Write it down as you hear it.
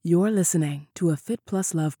You're listening to a Fit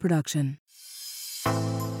Plus Love production.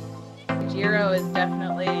 Giro is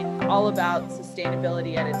definitely all about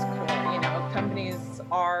sustainability at its core. You know, companies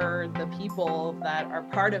are the people that are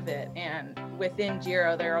part of it. And within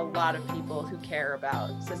Giro, there are a lot of people who care about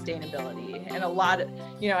sustainability, and a lot of,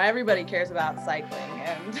 everybody cares about cycling.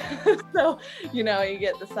 And so, you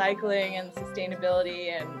get the cycling and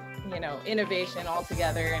sustainability and innovation all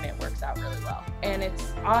together, and it works out really well. And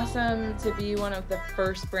it's awesome to be one of the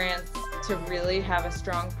first brands to really have a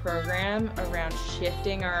strong program around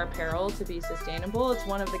shifting our apparel to be sustainable. It's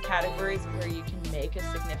one of the categories where you can make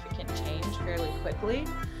a significant change fairly quickly.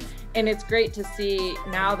 And it's great to see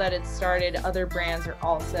now that it's started, other brands are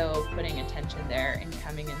also putting attention there and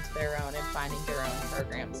coming into their own and finding their own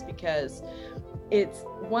programs, because it's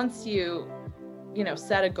once you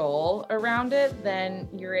set a goal around it, then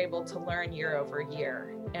you're able to learn year over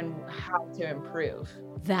year and how to improve.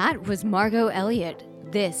 That was Margot Elliott.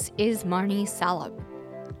 This is Marnie Salop.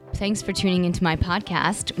 Thanks for tuning into my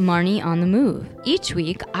podcast, Marnie on the Move. Each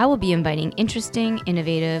week, I will be inviting interesting,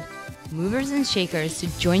 innovative movers and shakers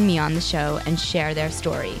to join me on the show and share their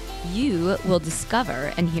story. You will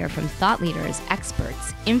discover and hear from thought leaders,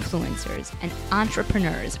 experts, influencers, and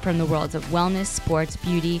entrepreneurs from the worlds of wellness, sports,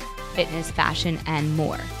 beauty, fitness, fashion, and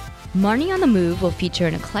more. Marnie on the Move will feature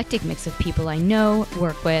an eclectic mix of people I know,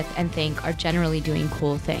 work with, and think are generally doing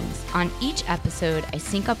cool things. On each episode, I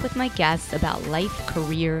sync up with my guests about life,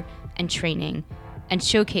 career, and training, and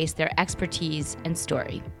showcase their expertise and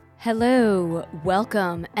story. Hello,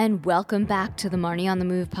 welcome, and welcome back to the Marnie on the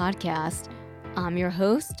Move podcast. I'm your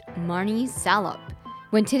host, Marnie Salop.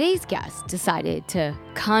 When today's guest decided to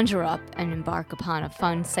conjure up and embark upon a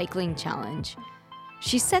fun cycling challenge,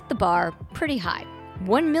 she set the bar pretty high.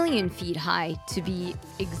 1 million feet high, to be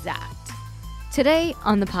exact. Today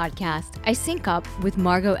on the podcast, I sync up with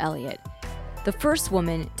Margot Elliott, the first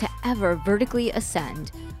woman to ever vertically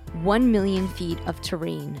ascend 1 million feet of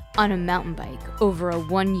terrain on a mountain bike over a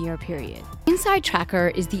 1-year period. Inside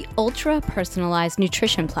Tracker is the ultra-personalized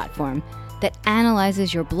nutrition platform that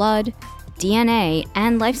analyzes your blood, DNA,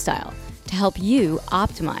 and lifestyle to help you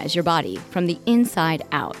optimize your body from the inside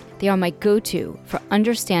out. They are my go-to for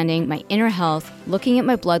understanding my inner health, looking at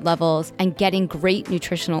my blood levels, and getting great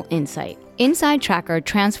nutritional insight. Inside Tracker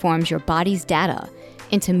transforms your body's data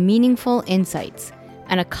into meaningful insights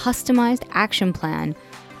and a customized action plan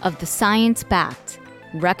of the science-backed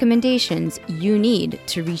recommendations you need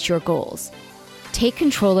to reach your goals. Take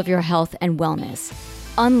control of your health and wellness.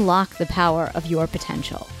 Unlock the power of your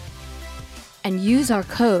potential. And use our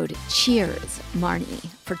code CHEERSMarnie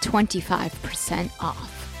for 25%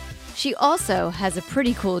 off. She also has a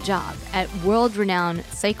pretty cool job at world-renowned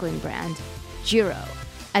cycling brand Giro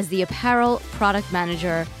as the apparel product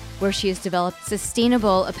manager, where she has developed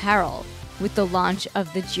sustainable apparel with the launch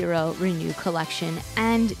of the Giro Renew collection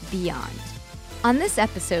and beyond. On this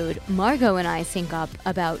episode, Margot and I sync up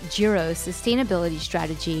about Giro's sustainability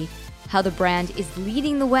strategy, how the brand is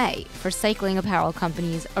leading the way for cycling apparel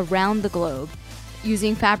companies around the globe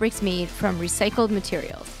using fabrics made from recycled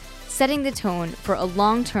materials, setting the tone for a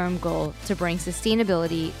long-term goal to bring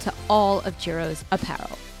sustainability to all of Giro's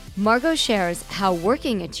apparel. Margot shares how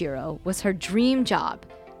working at Giro was her dream job,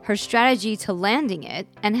 her strategy to landing it,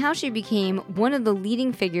 and how she became one of the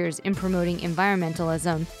leading figures in promoting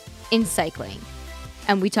environmentalism in cycling.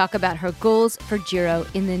 And we talk about her goals for Giro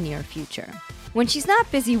in the near future. When she's not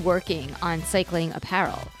busy working on cycling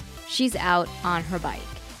apparel, she's out on her bike.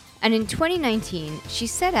 And in 2019, she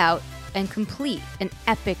set out and complete an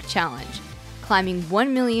epic challenge, climbing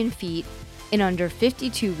 1 million feet in under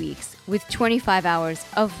 52 weeks with 25 hours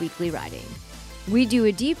of weekly riding. We do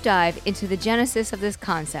a deep dive into the genesis of this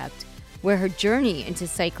concept, where her journey into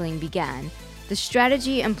cycling began, the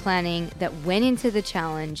strategy and planning that went into the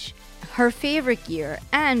challenge, her favorite gear,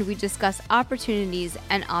 and we discuss opportunities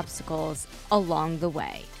and obstacles along the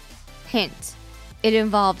way. Hint, it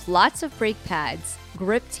involved lots of brake pads,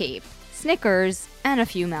 grip tape, Snickers, and a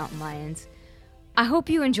few mountain lions. I hope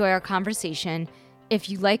you enjoy our conversation. If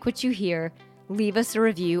you like what you hear, leave us a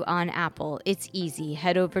review on Apple. It's easy.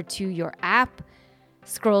 Head over to your app,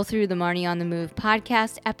 scroll through the Marnie on the Move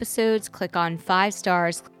podcast episodes, click on 5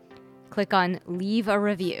 stars, click on leave a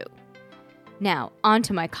review. Now, on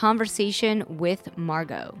to my conversation with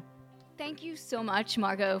Margot. Thank you so much,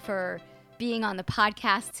 Margot, for being on the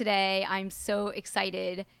podcast today. I'm so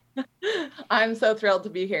excited. I'm so thrilled to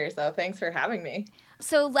be here, so thanks for having me.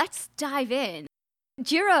 So let's dive in.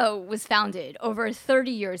 Giro was founded over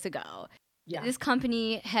 30 years ago. Yeah. This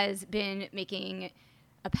company has been making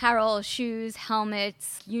apparel, shoes,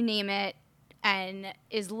 helmets, you name it, and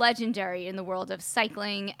is legendary in the world of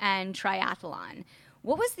cycling and triathlon.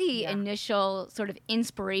 What was the initial sort of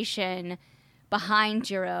inspiration behind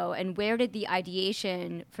Giro, and where did the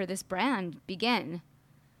ideation for this brand begin?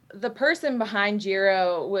 The person behind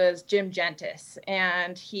Giro was Jim Gentis,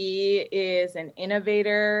 and he is an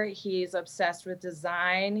innovator. He's obsessed with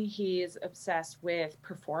design. He's obsessed with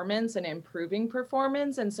performance and improving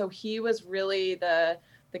performance. And so he was really the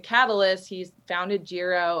catalyst. He's founded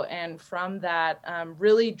Giro, and from that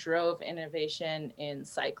really drove innovation in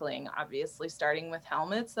cycling, obviously starting with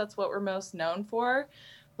helmets. That's what we're most known for.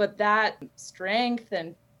 But that strength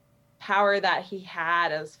and power that he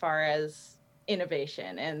had as far as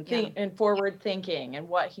innovation and forward thinking and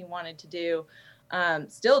what he wanted to do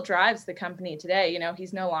still drives the company today.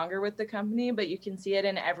 He's no longer with the company, but you can see it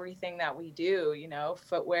in everything that we do.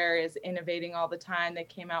 Footwear is innovating all the time. They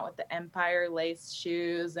came out with the Empire lace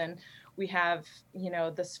shoes, and we have,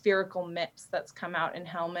 the spherical MIPS that's come out in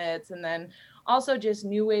helmets. And then also just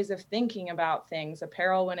new ways of thinking about things.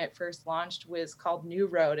 Apparel, when it first launched, was called New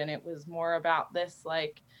Road, and it was more about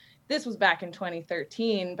this was back in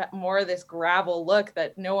 2013, but more of this gravel look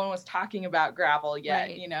that no one was talking about gravel yet,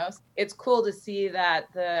 right. It's cool to see that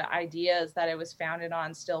the ideas that it was founded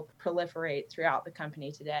on still proliferate throughout the company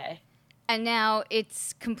today. And now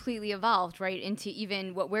it's completely evolved, right, into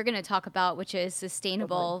even what we're going to talk about, which is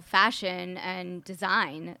sustainable fashion and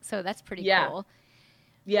design. So that's pretty cool.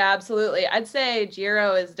 Yeah, absolutely. I'd say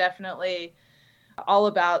Giro is definitely all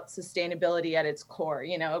about sustainability at its core.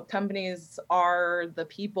 Companies are the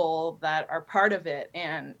people that are part of it.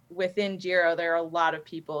 And within Giro, there are a lot of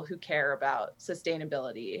people who care about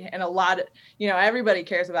sustainability, and everybody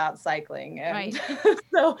cares about cycling. And right.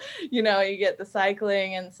 So, you get the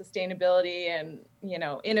cycling and sustainability and,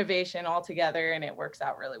 innovation all together, and it works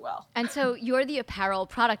out really well. And so you're the apparel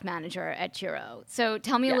product manager at Giro. So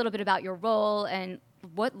tell me a little bit about your role and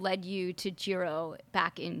what led you to Giro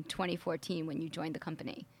back in 2014 when you joined the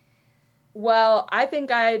company? Well, I think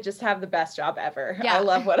I just have the best job ever. Yeah. I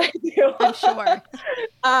love what I do. I'm sure.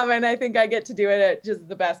 And I think I get to do it at just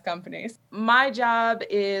the best companies. My job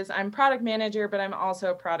is I'm product manager, but I'm also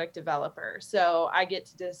a product developer. So I get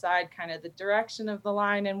to decide kind of the direction of the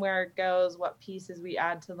line and where it goes, what pieces we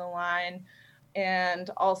add to the line, and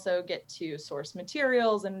also get to source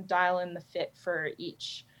materials and dial in the fit for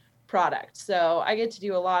each product. So I get to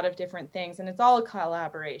do a lot of different things, and it's all a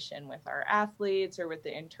collaboration with our athletes or with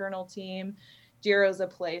the internal team. Giro's a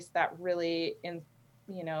place that really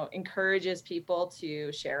encourages people to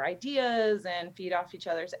share ideas and feed off each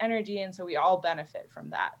other's energy, and so we all benefit from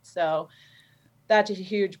that. So that's a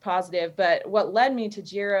huge positive. But what led me to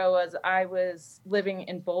Giro was I was living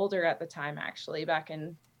in Boulder at the time, actually, back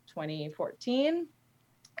in 2014.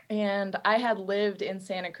 And I had lived in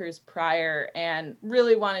Santa Cruz prior and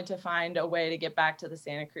really wanted to find a way to get back to the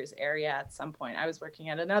Santa Cruz area at some point. I was working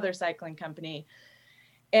at another cycling company,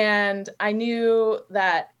 and I knew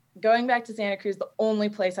that going back to Santa Cruz, the only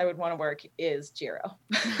place I would want to work is Giro.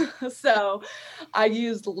 So I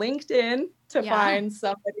used LinkedIn to find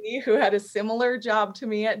somebody who had a similar job to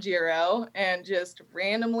me at Giro, and just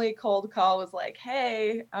randomly cold call, was like,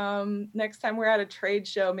 hey, next time we're at a trade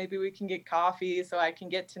show, maybe we can get coffee so I can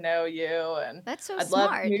get to know you. And that's so I'd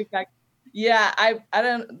smart. love to move back. Yeah, I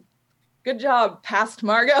don't. Good job, past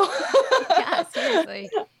Margot. Yeah, seriously.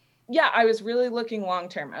 Yeah, I was really looking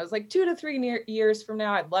long-term. I was like 2 to 3 years from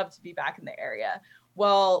now, I'd love to be back in the area.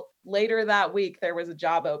 Well, later that week, there was a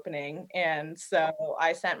job opening. And so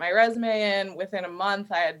I sent my resume in. Within a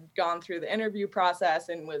month, I had gone through the interview process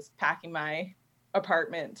and was packing my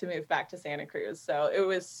apartment to move back to Santa Cruz. So it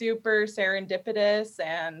was super serendipitous,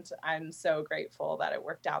 and I'm so grateful that it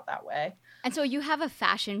worked out that way. And so you have a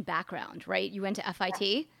fashion background, right? You went to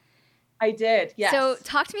FIT? I did, yes. So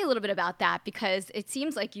talk to me a little bit about that, because it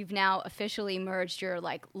seems like you've now officially merged your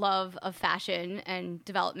love of fashion and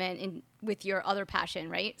development with your other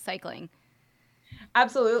passion, right? Cycling.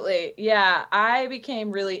 Absolutely. Yeah. I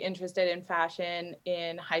became really interested in fashion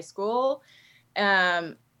in high school.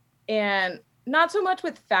 And not so much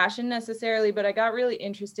with fashion necessarily, but I got really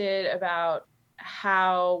interested about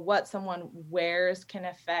how what someone wears can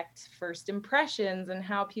affect first impressions and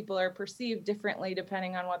how people are perceived differently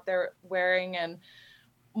depending on what they're wearing. And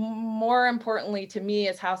more importantly to me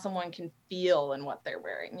is how someone can feel in what they're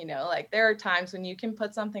wearing. There are times when you can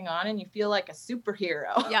put something on and you feel like a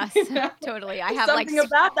superhero. Yes, totally. I have something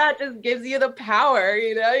about that just gives you the power.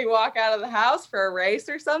 You walk out of the house for a race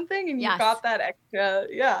or something and you got that extra.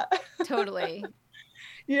 Yeah, totally.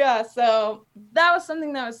 Yeah, so that was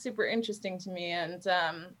something that was super interesting to me. And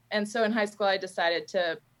so in high school, I decided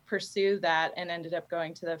to pursue that and ended up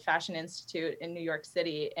going to the Fashion Institute in New York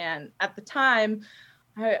City. And at the time,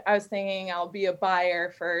 I was thinking I'll be a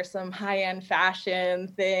buyer for some high-end fashion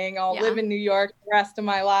thing. I'll live in New York the rest of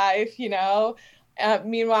my life, you know.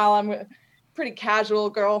 Meanwhile, I'm a pretty casual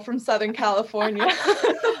girl from Southern California.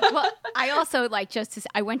 Well, I also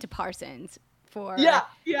I went to Parsons for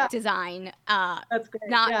design. That's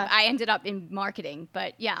great. I ended up in marketing,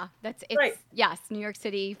 but right. Yes, New York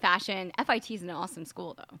City fashion. FIT is an awesome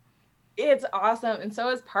school though. It's awesome. And so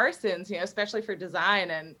is Parsons, you know, especially for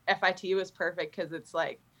design. And FIT was perfect because it's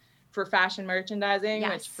like for fashion merchandising,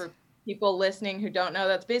 which for people listening who don't know,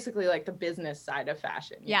 that's basically like the business side of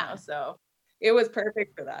fashion. You know? So it was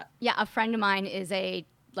perfect for that. Yeah. A friend of mine is a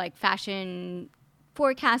fashion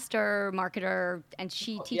forecaster, marketer, and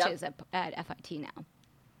she teaches at FIT now.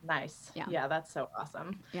 Nice. Yeah, that's so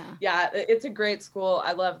awesome. Yeah, it's a great school.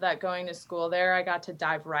 I love that going to school there. I got to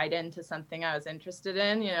dive right into something I was interested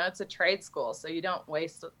in. You know, it's a trade school, so you don't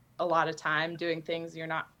waste a lot of time doing things you're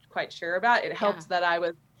not quite sure about. It helps that I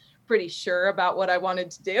was pretty sure about what I wanted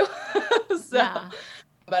to do.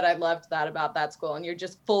 But I loved that about that school, and you're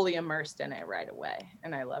just fully immersed in it right away.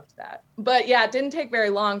 And I loved that. But yeah, it didn't take very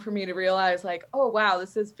long for me to realize like, oh, wow,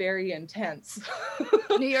 this is very intense.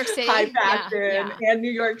 New York City. High fashion and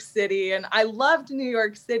New York City. And I loved New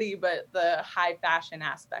York City, but the high fashion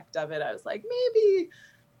aspect of it, I was like, maybe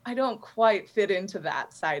I don't quite fit into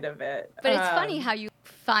that side of it. But it's funny how you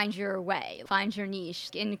find your way, find your niche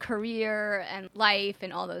in career and life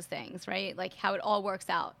and all those things, right? Like how it all works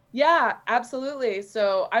out. Yeah, absolutely.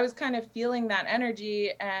 So I was kind of feeling that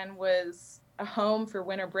energy and was home for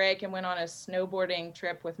winter break and went on a snowboarding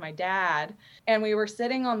trip with my dad. And we were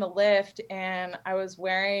sitting on the lift and I was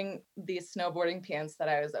wearing these snowboarding pants that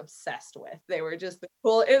I was obsessed with. They were just the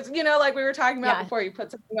cool. It was, you know, like we were talking about before, you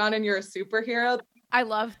put something on and you're a superhero. I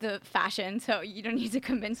love the fashion, so you don't need to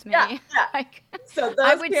convince me. Yeah. So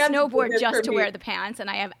I would snowboard just to wear the pants, and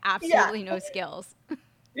I have absolutely no skills.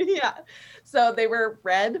 So they were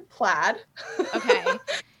red plaid. Okay.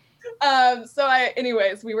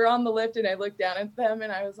 Anyways, we were on the lift and I looked down at them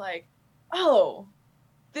and I was like, oh,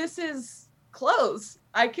 this is clothes.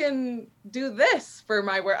 I can do this for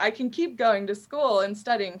my work. I can keep going to school and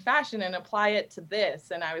studying fashion and apply it to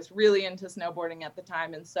this. And I was really into snowboarding at the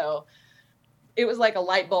time. And so it was like a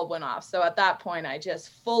light bulb went off. So at that point, I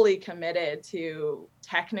just fully committed to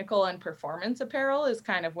technical and performance apparel is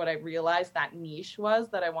kind of what I realized that niche was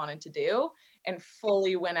that I wanted to do, and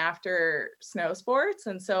fully went after snow sports.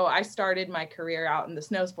 And so I started my career out in the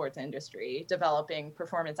snow sports industry, developing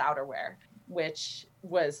performance outerwear, which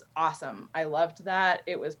was awesome. I loved that.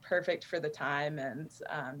 It was perfect for the time. And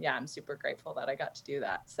I'm super grateful that I got to do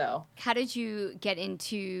that. So how did you get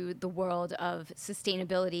into the world of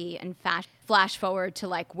sustainability and flash forward to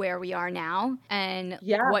like where we are now and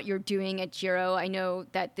what you're doing at Giro? I know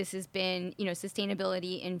that this has been, you know,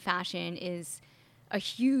 sustainability in fashion is a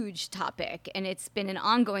huge topic, and it's been an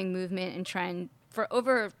ongoing movement and trend for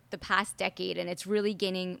over the past decade, and it's really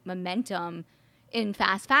gaining momentum in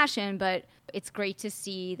fast fashion. But it's great to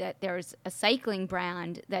see that there's a cycling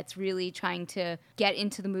brand that's really trying to get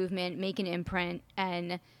into the movement, make an imprint,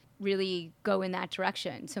 and really go in that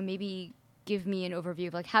direction. So maybe give me an overview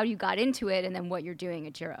of like how you got into it and then what you're doing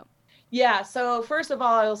at Giro. Yeah, so first of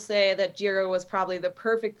all, I'll say that Giro was probably the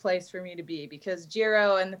perfect place for me to be, because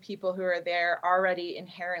Giro and the people who are there already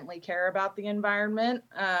inherently care about the environment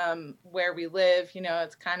where we live. You know,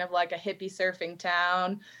 it's kind of like a hippie surfing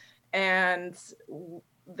town, and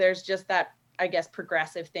there's just that, I guess,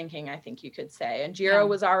 progressive thinking, I think you could say. And Giro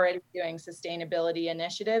was already doing sustainability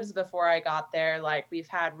initiatives before I got there. Like, we've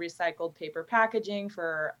had recycled paper packaging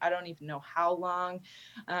for I don't even know how long.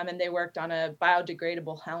 And they worked on a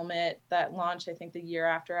biodegradable helmet that launched, I think, the year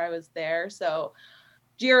after I was there. So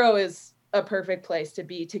Giro is a perfect place to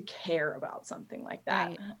be, to care about something like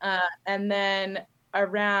that. Right. And then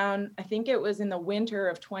around, I think it was in the winter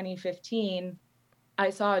of 2015,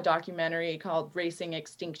 I saw a documentary called Racing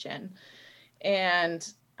Extinction. And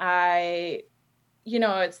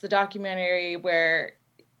it's the documentary where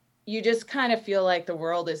you just kind of feel like the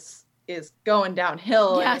world is going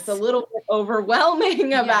downhill. Yes. And it's a little bit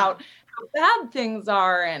overwhelming about how bad things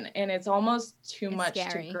are. And it's almost too much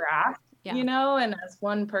scary to grasp, you know, and as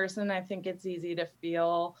one person, I think it's easy to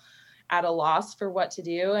feel at a loss for what to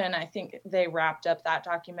do. And I think they wrapped up that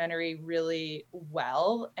documentary really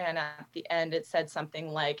well. And at the end, it said something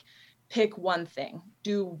like, pick one thing,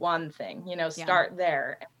 do one thing, start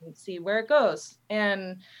there and see where it goes.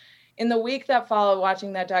 And in the week that followed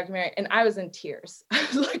watching that documentary, and I was in tears, I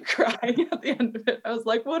was like crying at the end of it. I was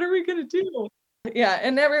like, what are we going to do? Yeah.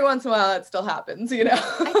 And every once in a while it still happens,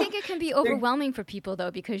 I think it can be overwhelming for people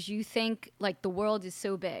though, because you think like the world is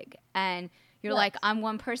so big and you're like, I'm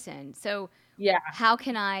one person. So Yeah. How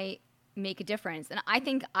can I make a difference? And I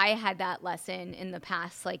think I had that lesson in the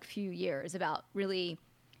past like few years about really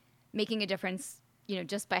making a difference, you know,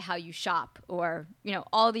 just by how you shop or, you know,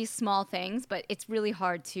 all these small things, but it's really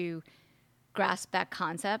hard to grasp that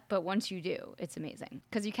concept. But once you do, it's amazing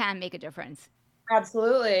because you can make a difference.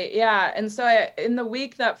 Absolutely. Yeah. And so in the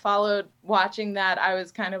week that followed watching that, I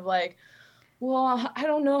was kind of like, well, I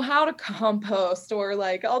don't know how to compost, or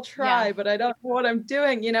like, I'll try, but I don't know what I'm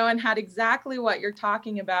doing, you know, and had exactly what you're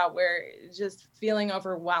talking about, where just feeling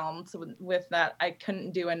overwhelmed with that. I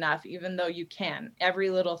couldn't do enough, even though you can.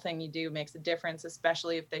 Every little thing you do makes a difference,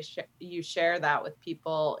 especially if you share that with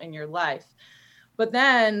people in your life. But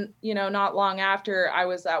then, you know, not long after, I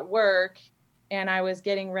was at work and I was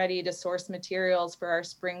getting ready to source materials for our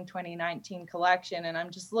spring 2019 collection. And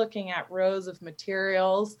I'm just looking at rows of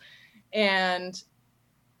materials, and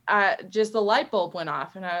just the light bulb went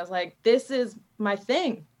off. And I was like, this is my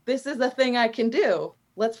thing. This is the thing I can do.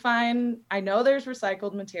 I know there's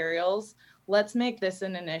recycled materials. Let's make this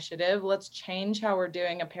an initiative. Let's change how we're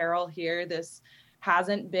doing apparel here. This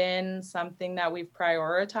hasn't been something that we've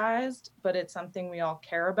prioritized, but it's something we all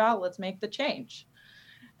care about. Let's make the change.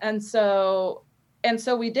 And so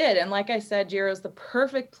we did. And like I said, Giro is the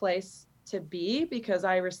perfect place to be, because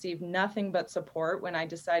I received nothing but support when I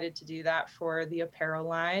decided to do that for the apparel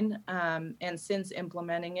line. And since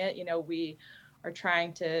implementing it, you know, we are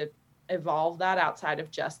trying to evolve that outside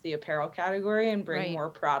of just the apparel category and bring more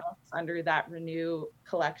products under that Renew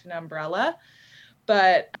collection umbrella.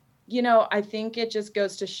 But, you know, I think it just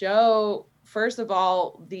goes to show, first of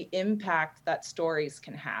all, the impact that stories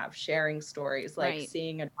can have, sharing stories, like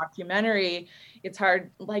seeing a documentary. It's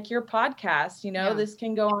hard, like your podcast, you know, this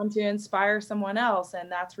can go on to inspire someone else,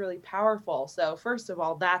 and that's really powerful. So first of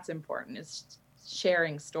all, that's important, is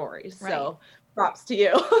sharing stories. So props to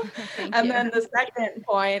you. And then the second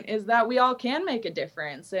point is that we all can make a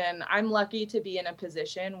difference. And I'm lucky to be in a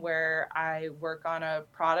position where I work on a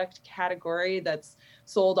product category that's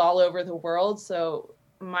sold all over the world. So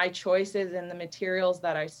my choices in the materials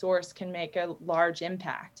that I source can make a large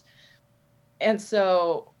impact. And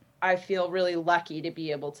so I feel really lucky to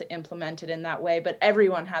be able to implement it in that way, but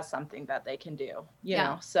everyone has something that they can do, you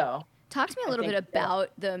know, so. Talk to me a little bit about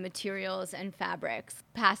the materials and fabrics,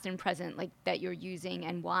 past and present, like that you're using,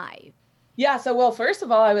 and why. Yeah. So, well, first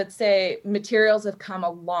of all, I would say materials have come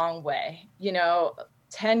a long way. You know,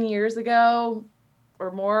 10 years ago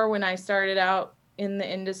or more, when I started out in the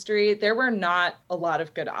industry, there were not a lot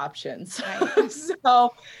of good options.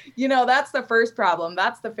 So, you know, that's the first problem.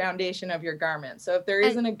 That's the foundation of your garment. So if there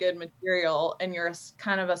isn't a good material and you're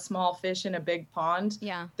kind of a small fish in a big pond,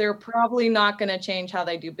 they're probably not going to change how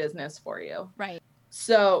they do business for you. Right.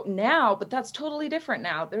 So now, but that's totally different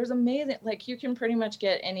now. There's amazing, like you can pretty much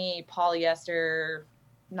get any polyester,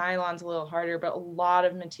 nylon's a little harder, but a lot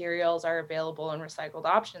of materials are available in recycled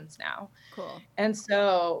options now. Cool. And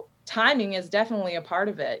so timing is definitely a part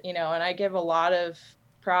of it, you know, and I give a lot of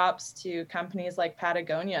props to companies like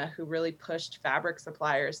Patagonia, who really pushed fabric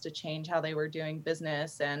suppliers to change how they were doing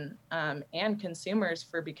business, and consumers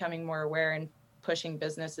for becoming more aware and pushing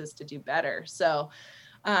businesses to do better. So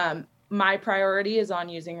my priority is on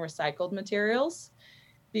using recycled materials,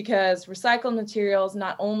 because recycled materials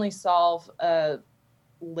not only solve a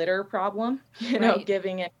litter problem, you know,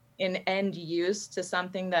 giving it an end use to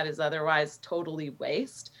something that is otherwise totally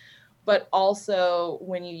waste, but also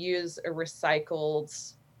when you use a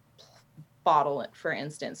recycled bottle, for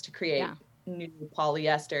instance, to create new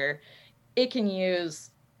polyester, it can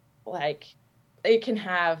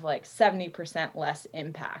have like 70% less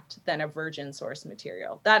impact than a virgin source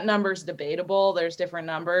material. That number's debatable. There's different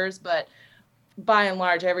numbers, but by and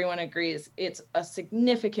large, everyone agrees it's a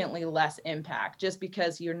significantly less impact, just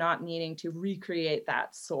because you're not needing to recreate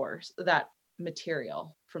that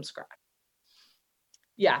material from scratch.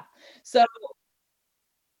 Yeah. So,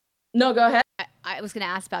 no, go ahead. I was going to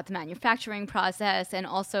ask about the manufacturing process, and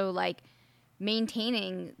also like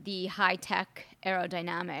maintaining the high-tech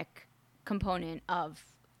aerodynamic component of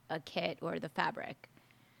a kit or the fabric.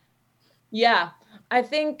 Yeah, I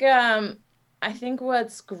think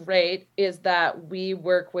what's great is that we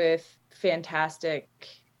work with fantastic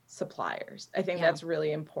suppliers. I think that's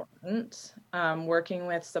really important. Working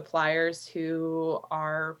with suppliers who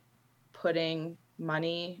are putting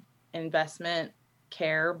money, investment,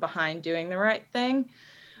 care behind doing the right thing,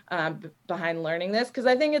 behind learning this. Because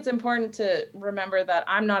I think it's important to remember that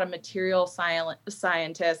I'm not a material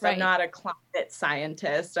scientist. I'm not a climate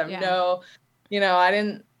scientist.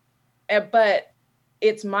 But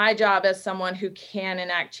it's my job as someone who can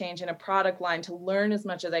enact change in a product line to learn as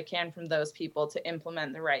much as I can from those people to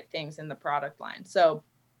implement the right things in the product line. So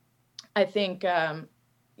I think,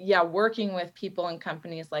 working with people and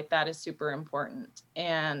companies like that is super important.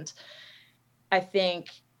 And I think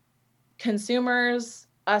consumers,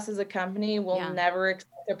 us as a company, will never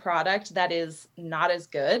accept a product that is not as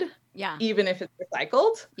good, even if it's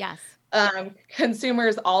recycled. Yes.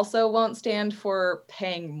 Consumers also won't stand for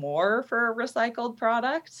paying more for a recycled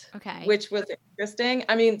product, which was interesting.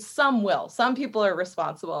 I mean, some will. Some people are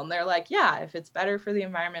responsible and they're like, yeah, if it's better for the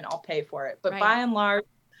environment, I'll pay for it. But by and large,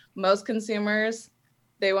 most consumers,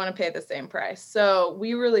 they want to pay the same price. So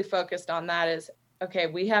we really focused on that as, okay,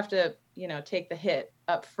 we have to, take the hit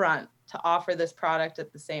up front to offer this product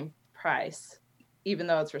at the same price, even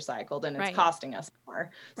though it's recycled and it's costing us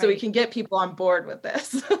more. So we can get people on board with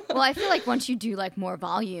this. Well, I feel like once you do like more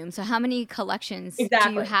volume, so how many collections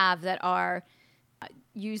do you have that are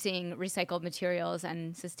using recycled materials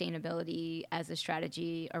and sustainability as a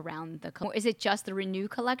strategy around is it just the Renew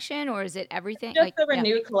collection or is it everything? Just the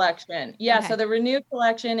Renew collection. Yeah. So the Renew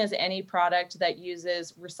collection is any product that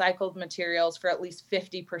uses recycled materials for at least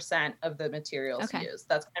 50% of the materials used.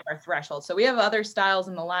 That's kind of our threshold. So we have other styles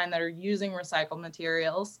in the line that are using recycled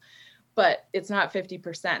materials, but it's not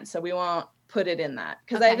 50%. So we won't put it in that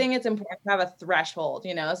because I think it's important to have a threshold,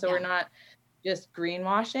 so we're not just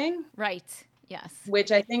greenwashing. Right. Yes.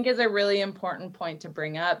 Which I think is a really important point to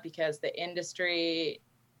bring up because the industry,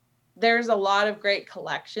 there's a lot of great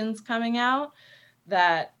collections coming out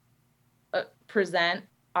that present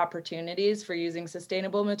opportunities for using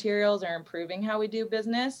sustainable materials or improving how we do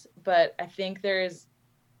business. But I think there's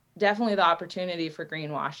definitely the opportunity for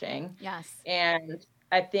greenwashing. Yes. And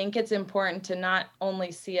I think it's important to not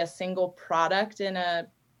only see a single product in a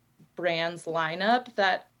brand's lineup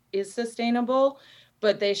that is sustainable,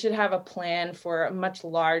 but they should have a plan for a much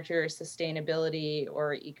larger sustainability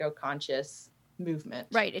or eco-conscious movement.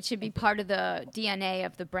 Right. It should be part of the DNA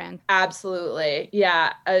of the brand. Absolutely.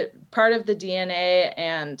 Yeah. Part of the DNA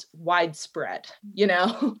and widespread,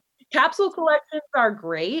 Capsule collections are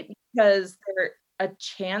great because they're a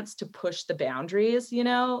chance to push the boundaries,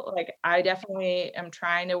 like I definitely am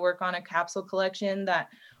trying to work on a capsule collection that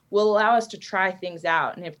will allow us to try things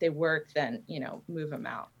out. And if they work, then, move them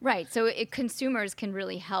out. Right. So consumers can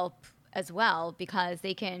really help as well because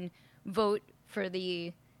they can vote for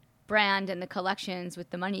the brand and the collections with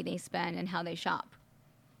the money they spend and how they shop.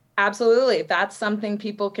 Absolutely. That's something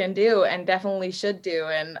people can do and definitely should do.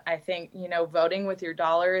 And I think, voting with your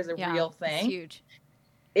dollar is a real thing. It's huge.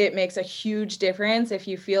 It makes a huge difference. If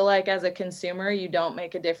you feel like as a consumer, you don't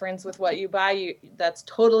make a difference with what you buy, that's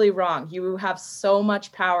totally wrong. You have so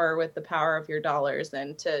much power with the power of your dollars,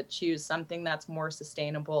 and to choose something that's more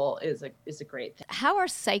sustainable is a great thing. How are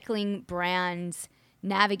cycling brands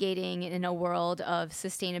navigating in a world of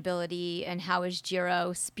sustainability, and how is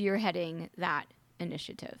Giro spearheading that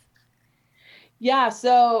initiative? Yeah,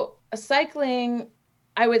 so cycling,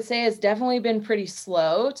 I would say, has definitely been pretty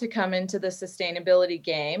slow to come into the sustainability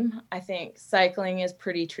game. I think cycling is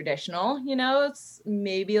pretty traditional. It's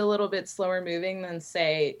maybe a little bit slower moving than,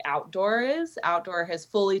 say, outdoor is. Outdoor has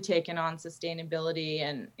fully taken on sustainability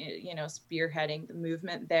and, spearheading the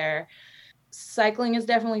movement there. Cycling is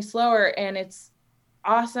definitely slower, and it's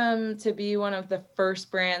awesome to be one of the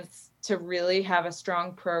first brands to really have a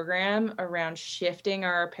strong program around shifting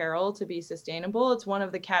our apparel to be sustainable. It's one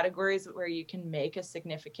of the categories where you can make a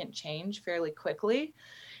significant change fairly quickly.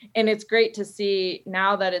 And it's great to see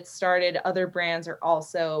now that it's started, other brands are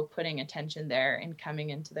also putting attention there and coming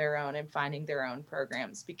into their own and finding their own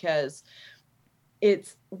programs, because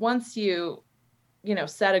it's once you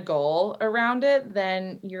set a goal around it,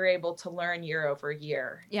 then you're able to learn year over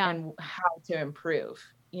year and how to improve.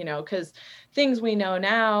 Because things we know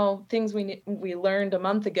now, things we learned a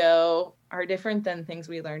month ago are different than things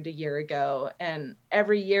we learned a year ago. And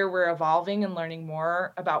every year we're evolving and learning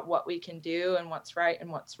more about what we can do and what's right and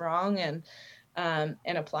what's wrong, and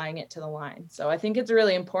applying it to the line. So I think it's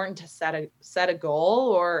really important to set a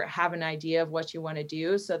goal or have an idea of what you want to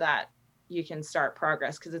do so that you can start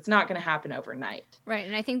progress, because it's not going to happen overnight. Right.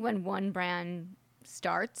 And I think when one brand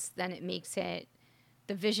starts, then it makes it,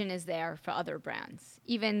 the vision is there for other brands,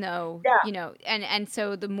 even though, and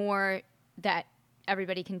so the more that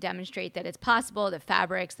everybody can demonstrate that it's possible, the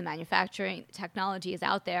fabrics, the manufacturing, the technology is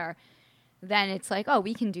out there, then it's like, oh,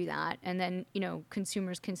 we can do that. And then,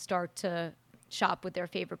 consumers can start to shop with their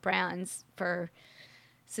favorite brands for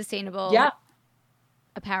sustainable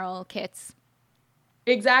apparel kits.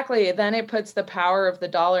 Exactly. Then it puts the power of the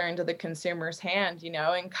dollar into the consumer's hand,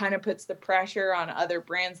 and kind of puts the pressure on other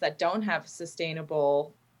brands that don't have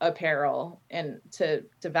sustainable apparel and to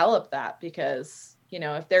develop that, because,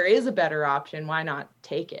 if there is a better option, why not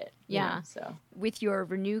take it? Yeah. So with your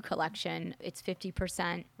Renew collection, it's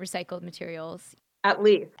 50% recycled materials. At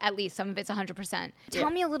least. Some of it's 100%. Tell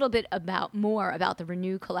me a little bit more about the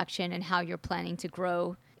Renew collection and how you're planning to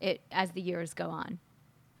grow it as the years go on.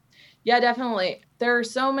 Yeah, definitely. There are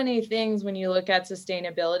so many things when you look at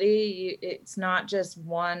sustainability. It's not just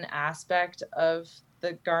one aspect of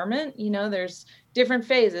the garment. There's different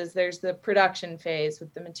phases. There's the production phase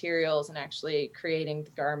with the materials and actually creating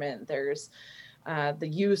the garment. There's the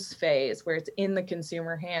use phase where it's in the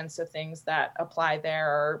consumer hands. So things that apply there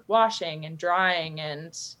are washing and drying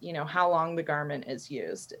and, how long the garment is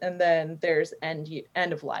used. And then there's end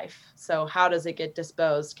of life. So how does it get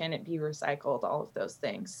disposed? Can it be recycled? All of those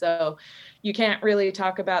things. So you can't really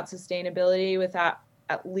talk about sustainability without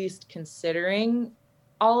at least considering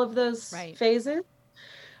all of those phases.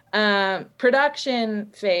 Production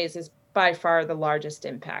phase is by far the largest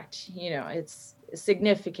impact. It's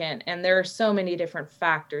significant, and there are so many different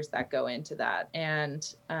factors that go into that. And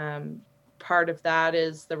part of that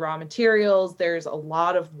is the raw materials. There's a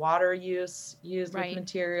lot of water used with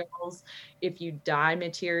materials. If you dye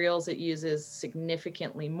materials, it uses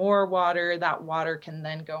significantly more water. That water can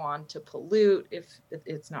then go on to pollute if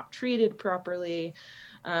it's not treated properly.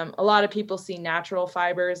 A lot of people see natural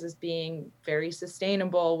fibers as being very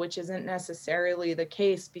sustainable, which isn't necessarily the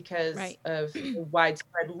case because of the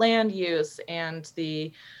widespread land use and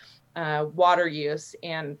the water use,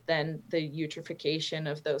 and then the eutrophication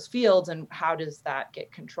of those fields, and how does that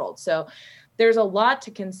get controlled? So there's a lot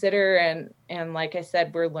to consider, and like I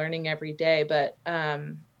said, we're learning every day. But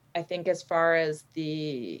I think as far as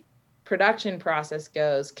the production process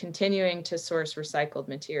goes, continuing to source recycled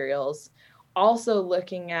materials, also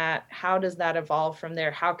looking at how does that evolve from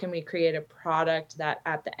there? How can we create a product that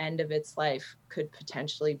at the end of its life could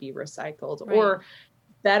potentially be recycled, or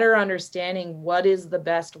better understanding what is the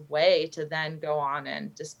best way to then go on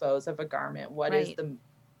and dispose of a garment? What is the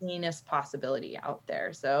cleanest possibility out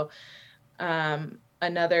there? So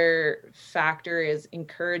another factor is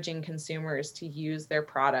encouraging consumers to use their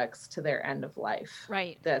products to their end of life.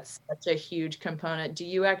 That's such a huge component. Do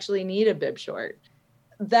you actually need a bib short?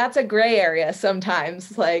 That's a gray area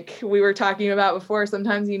sometimes. Like we were talking about before,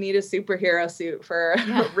 sometimes you need a superhero suit for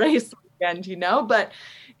a race weekend, but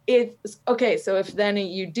it's okay. So if then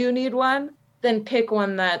you do need one, then pick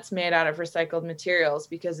one that's made out of recycled materials,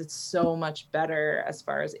 because it's so much better as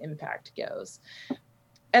far as impact goes.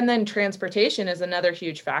 And then transportation is another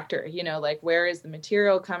huge factor, like where is the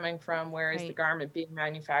material coming from? Where is the garment being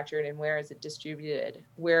manufactured, and where is it distributed?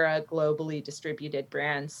 We're a globally distributed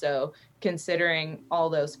brand. So considering all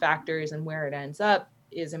those factors and where it ends up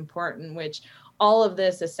is important, which all of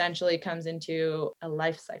this essentially comes into a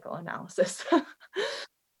life cycle analysis,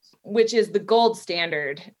 which is the gold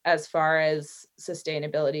standard as far as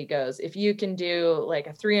sustainability goes. If you can do like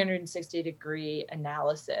a 360-degree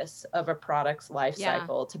analysis of a product's life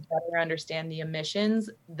cycle to better understand the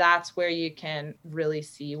emissions, that's where you can really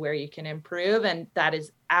see where you can improve. And that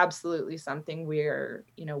is absolutely something we're,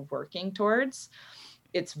 working towards.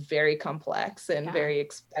 It's very complex and very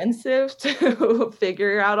expensive to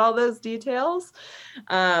figure out all those details.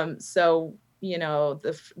 So,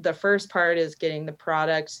 the first part is getting the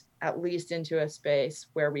product at least into a space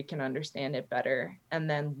where we can understand it better, and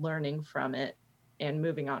then learning from it and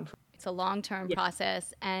moving on. It's a long-term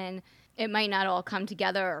process, and it might not all come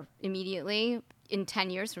together immediately. In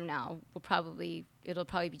 10 years from now, it'll probably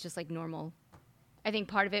be just like normal. I think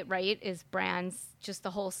part of it, is brands, just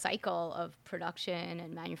the whole cycle of production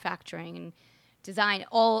and manufacturing and design,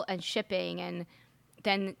 and shipping, and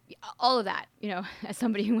then all of that, as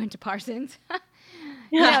somebody who went to Parsons,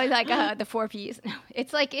 the 4 Ps.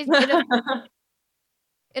 It's like it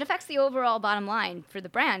affects the overall bottom line for the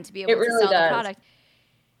brand to be able to sell the product.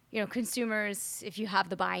 Consumers, if you have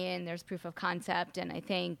the buy-in, there's proof of concept, and I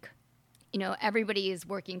think everybody is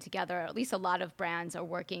working together. At least a lot of brands are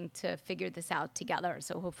working to figure this out together.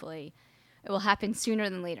 So hopefully, it will happen sooner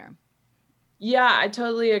than later. Yeah, I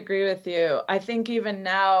totally agree with you. I think even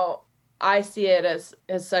now, I see it as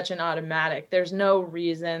such an automatic. There's no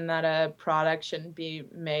reason that a product shouldn't be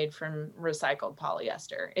made from recycled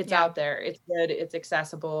polyester. It's out there. It's good. It's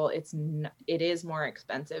accessible. It is more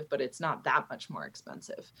expensive, but it's not that much more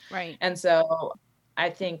expensive. And so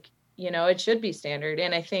I think, it should be standard.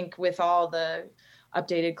 And I think with all the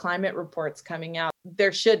updated climate reports coming out,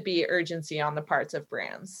 there should be urgency on the parts of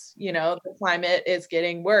brands. The climate is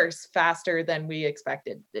getting worse faster than we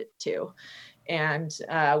expected it to. And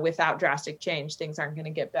without drastic change, things aren't going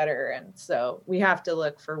to get better. And so we have to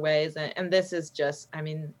look for ways. And this is just, I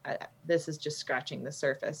mean, this is just scratching the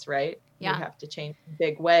surface, right? Yeah. We have to change in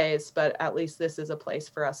big ways, but at least this is a place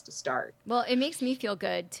for us to start. Well, it makes me feel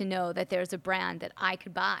good to know that there's a brand that I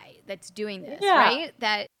could buy that's doing this, Yeah.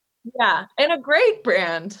 right? Yeah, and a great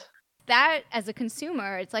brand. That as a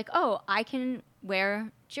consumer, it's like, oh, I can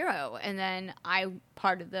wear Giro, and then I'm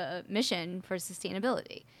part of the mission for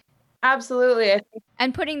sustainability. Absolutely.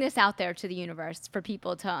 And putting this out there to the universe for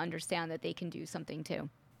people to understand that they can do something too.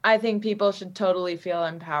 I think people should totally feel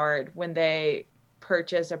empowered when they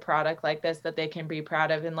purchase a product like this that they can be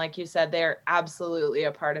proud of. And like you said, they're absolutely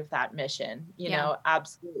a part of that mission, you know,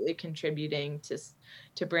 absolutely contributing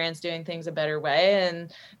to brands doing things a better way.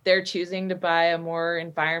 And they're choosing to buy a more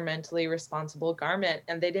environmentally responsible garment,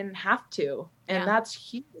 and they didn't have to. And that's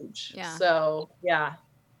huge. Yeah. So, yeah.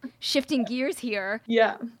 Shifting gears here.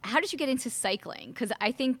 Yeah. How did you get into cycling? Because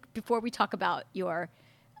I think before we talk about your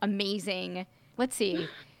amazing, let's see,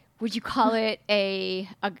 would you call it a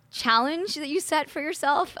challenge that you set for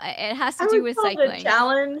yourself? It has to do with cycling. A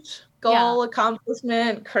challenge, goal,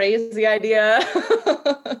 accomplishment, crazy idea.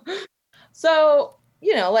 So,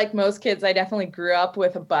 you know, like most kids, I definitely grew up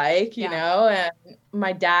with a bike, you know, and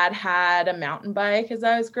my dad had a mountain bike as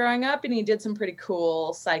I was growing up, and he did some pretty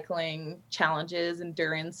cool cycling challenges,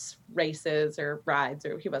 endurance races or rides,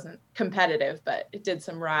 or he wasn't competitive, but it did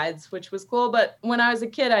some rides, which was cool. But when I was a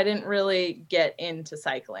kid, I didn't really get into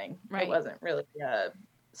cycling. It wasn't really a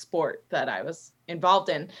sport that I was involved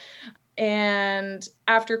in. And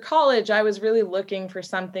after college, I was really looking for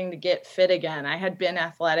something to get fit again. I had been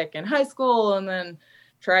athletic in high school and then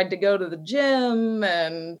tried to go to the gym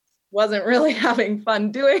and wasn't really having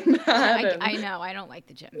fun doing that. I know. I don't like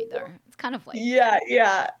the gym either. It's kind of like...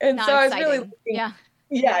 Yeah. And so I was really looking,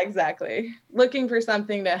 Yeah, exactly. Looking for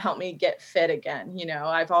something to help me get fit again. You know,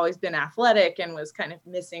 I've always been athletic and was kind of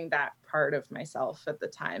missing that part of myself at the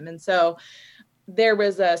time. And so there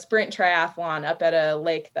was a sprint triathlon up at a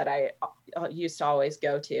lake that I used to always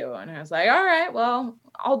go to. And I was like, all right, well,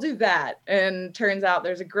 I'll do that. And turns out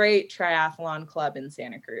there's a great triathlon club in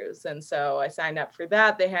Santa Cruz. And so I signed up for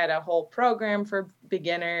that. They had a whole program for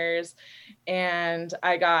beginners. And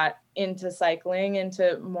I got into cycling,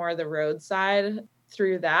 into more the roadside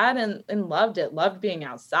through that, and loved it, loved being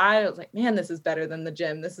outside. I was like, man, this is better than the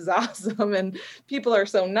gym. This is awesome. And people are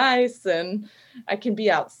so nice and I can be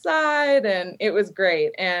outside, and it was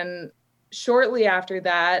great. And shortly after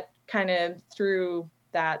that, kind of through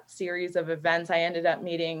that series of events, I ended up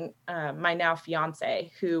meeting my now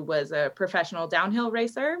fiance, who was a professional downhill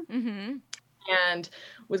racer and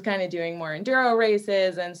was kind of doing more enduro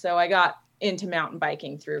races. And so I got into mountain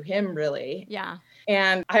biking through him, really. Yeah.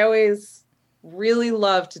 And I always really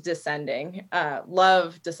loved descending,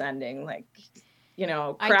 like, you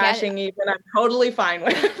know, crashing even, I'm totally fine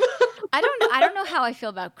with. I don't know how I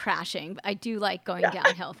feel about crashing, but I do like going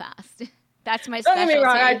downhill fast. That's my specialty. Don't get me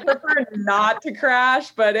wrong, I prefer not to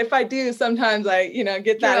crash, but if I do, sometimes I, you know,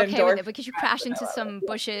 get that okay with it because you crash into some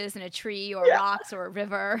bushes and a tree or rocks or a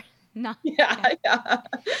river. No. Yeah.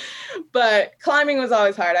 But climbing was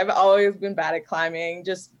always hard. I've always been bad at climbing.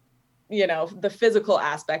 Just, you know, the physical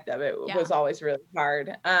aspect of it was always really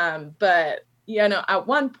hard. But, you know, at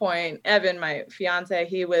one point, Evan, my fiance,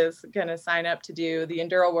 he was going to sign up to do the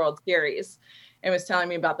Enduro World Series and was telling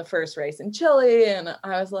me about the first race in Chile. And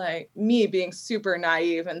I was like, me being super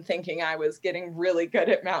naive and thinking I was getting really good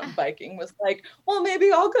at mountain biking, was like, well,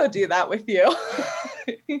 maybe I'll go do that with you.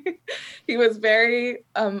 He was very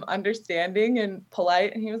understanding and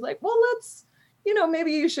polite. And he was like, well, let's, you know,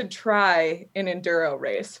 maybe you should try an enduro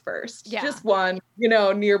race first. Just one, you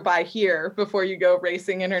know, nearby here before you go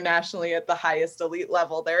racing internationally at the highest elite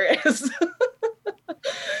level there is.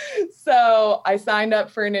 So I signed up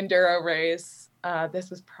for an enduro race. This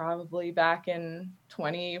was probably back in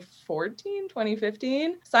 2014,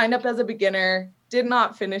 2015. Signed up as a beginner, did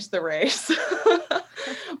not finish the race.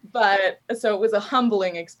 But so it was a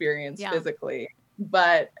humbling experience physically.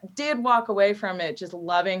 But did walk away from it just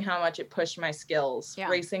loving how much it pushed my skills.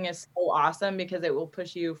 Racing is so awesome because it will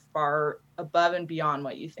push you far above and beyond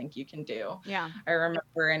what you think you can do. I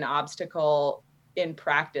remember an obstacle in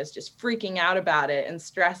practice just freaking out about it and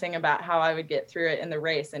stressing about how I would get through it in the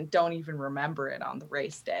race and don't even remember it on the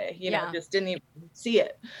race day. You know, just didn't even see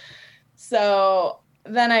it. So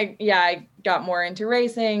then I got more into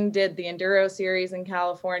racing, did the Enduro Series in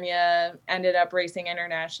California, ended up racing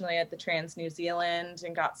internationally at the Trans New Zealand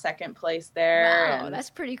and got second place there. Wow, that's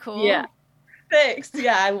pretty cool. Yeah. Thanks.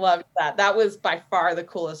 Yeah, I loved that. That was by far the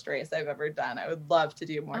coolest race I've ever done. I would love to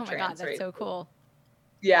do more trans races. Oh my God, that's so cool.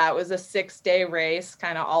 Yeah, it was a 6-day race,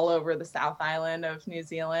 kind of all over the South Island of New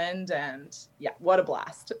Zealand. And yeah, what a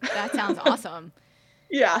blast. That sounds awesome.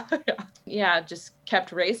 Yeah. Yeah, just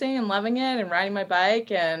kept racing and loving it and riding my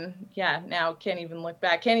bike. And yeah, now can't even look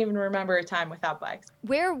back. Can't even remember a time without bikes.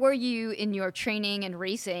 Where were you in your training and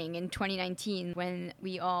racing in 2019 when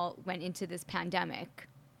we all went into this pandemic?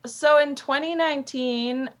 So in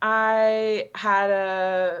 2019, I had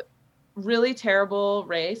a really terrible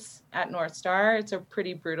race at North Star. It's a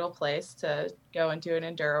pretty brutal place to go and do an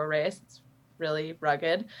enduro race. It's really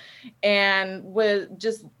rugged. And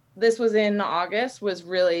this was in August, was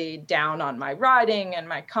really down on my riding and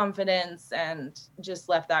my confidence, and just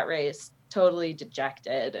left that race totally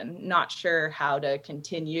dejected and not sure how to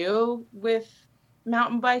continue with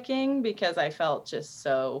mountain biking because I felt just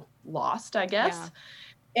so lost, I guess. Yeah.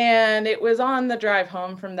 And it was on the drive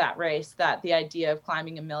home from that race that the idea of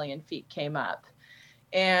climbing 1,000,000 feet came up.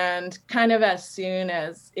 And kind of as soon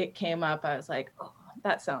as it came up, I was like, oh,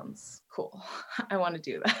 that sounds cool. I want to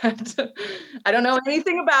do that. I don't know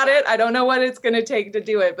anything about it. I don't know what it's going to take to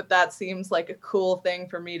do it, but that seems like a cool thing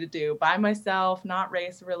for me to do by myself, not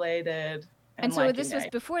race related. And so this was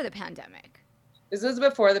before the pandemic. This was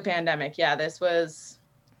before the pandemic. Yeah, this was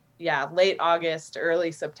late August,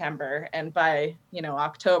 early September. And by,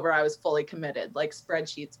 October, I was fully committed, like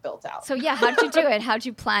spreadsheets built out. So yeah, how'd you do it? How'd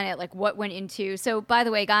you plan it? Like what went into, so by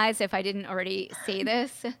the way, guys, if I didn't already say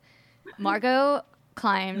this, Margot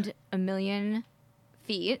climbed 1,000,000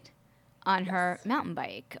 feet on her mountain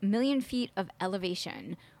bike, 1,000,000 feet of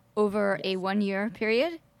elevation over a 1-year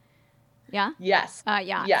period. Yeah. Yes.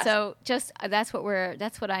 Yeah. Yes. So that's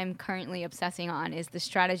what I'm currently obsessing on is the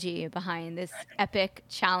strategy behind this epic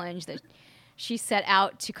challenge that she set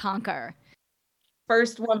out to conquer.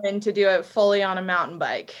 First woman to do it fully on a mountain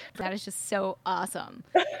bike. That is just so awesome.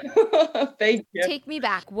 Thank you. Take me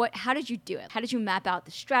back. How did you do it? How did you map out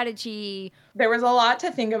the strategy? There was a lot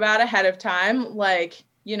to think about ahead of time. Like,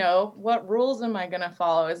 what rules am I going to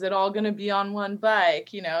follow? Is it all going to be on one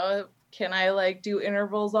bike? Can I do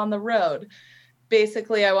intervals on the road?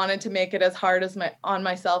 Basically, I wanted to make it as hard on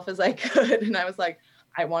myself as I could. And I was like,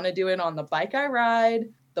 I want to do it on the bike I ride,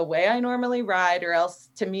 the way I normally ride, or else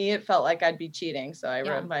to me, it felt like I'd be cheating. So I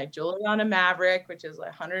rode my Juliana Maverick, which is a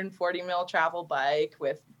 140 mil travel bike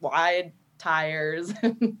with wide tires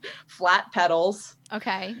and flat pedals.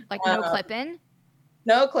 Okay. Like no clip-in?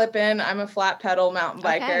 No clip-in. I'm a flat pedal mountain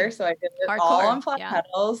biker, so I did it all on flat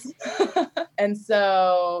pedals. And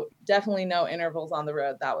so definitely no intervals on the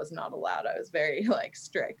road. That was not allowed. I was very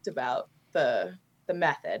strict about the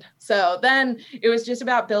method. So then it was just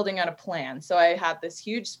about building out a plan. So I had this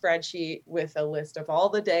huge spreadsheet with a list of all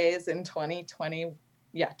the days in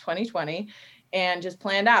 2020, and just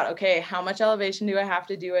planned out, okay, how much elevation do I have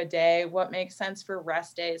to do a day? What makes sense for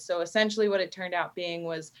rest days? So essentially what it turned out being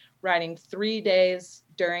was riding 3 days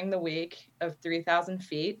during the week of 3,000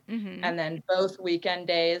 feet, and then both weekend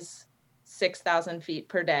days, 6,000 feet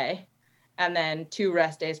per day, and then 2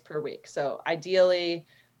 rest days per week. So ideally,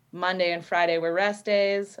 Monday and Friday were rest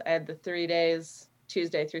days. I had the 3 days,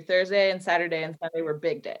 Tuesday through Thursday, and Saturday and Sunday were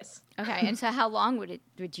big days. Okay, and so how long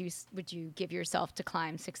would you give yourself to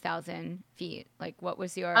climb 6,000 feet? Like, what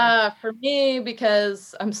was your? For me,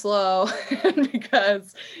 because I'm slow, and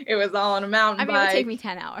because it was all on a mountain bike. It would take me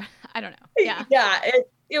 10 hours. I don't know. Yeah. Yeah,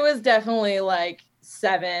 it was definitely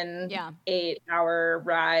 7, 8 hour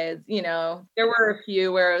rides. There were a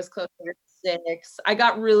few where it was closer to 6. I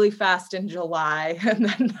got really fast in July, and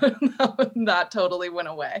then that totally went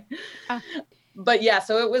away. But yeah,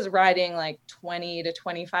 so it was riding 20 to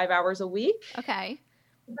 25 hours a week. Okay.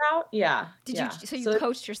 About, yeah. You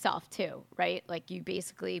coached yourself too, right? Like you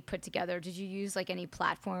basically put together, did you use any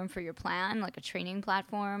platform for your plan, like a training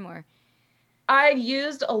platform or? I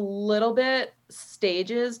used a little bit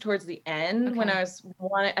stages towards the end when I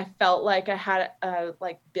felt like I had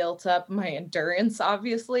built up my endurance,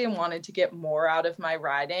 obviously, and wanted to get more out of my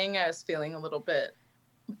riding. I was feeling a little bit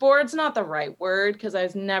bored's not the right word because I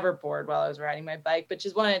was never bored while I was riding my bike, but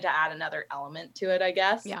just wanted to add another element to it, I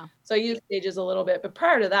guess. Yeah. So I used stages a little bit, but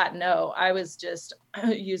prior to that, no, I was just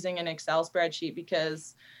using an Excel spreadsheet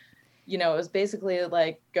because, it was basically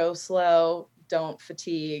go slow, don't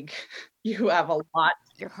fatigue. You have a lot.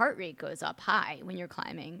 Your heart rate goes up high when you're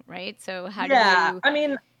climbing, right? So how do you? I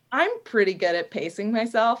mean, I'm pretty good at pacing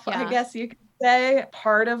myself, I guess you could say.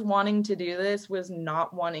 Part of wanting to do this was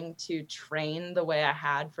not wanting to train the way I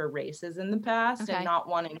had for races in the past and not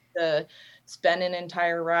wanting to spend an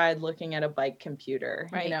entire ride looking at a bike computer.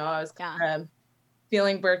 Right. I was kind of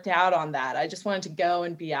feeling burnt out on that. I just wanted to go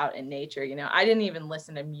and be out in nature. I didn't even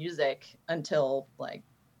listen to music until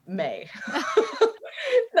May.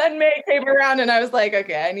 That then May came around and I was like,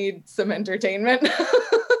 okay, I need some entertainment.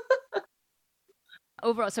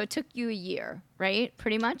 Overall, so it took you a year, right?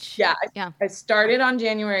 Pretty much? Yeah. Yeah. I started on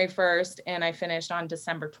January 1st and I finished on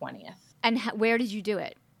December 20th. And where did you do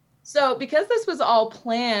it? So because this was all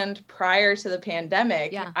planned prior to the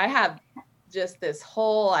pandemic, I have just this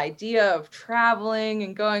whole idea of traveling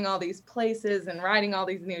and going all these places and riding all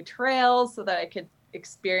these new trails so that I could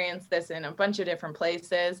experience this in a bunch of different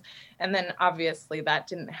places. And then obviously that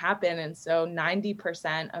didn't happen. And so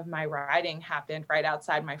 90% of my riding happened right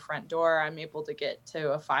outside my front door. I'm able to get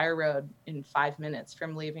to a fire road in 5 minutes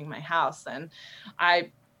from leaving my house. And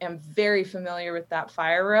I am very familiar with that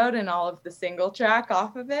fire road and all of the single track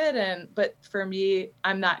off of it. But for me,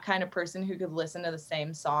 I'm that kind of person who could listen to the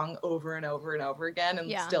same song over and over and over again and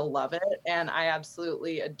still love it. And I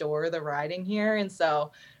absolutely adore the riding here. And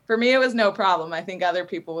so for me, it was no problem. I think other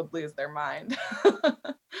people would lose their mind.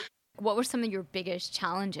 What were some of your biggest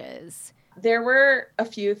challenges? There were a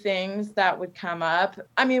few things that would come up.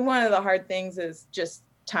 I mean, one of the hard things is just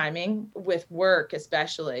timing with work,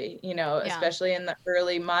 especially, especially in the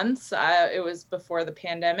early months. It was before the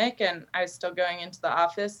pandemic and I was still going into the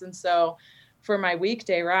office. And so for my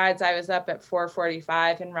weekday rides, I was up at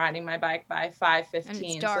 4:45 and riding my bike by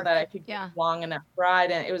 5:15 so that I could get a long enough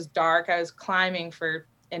ride. And it was dark. I was climbing for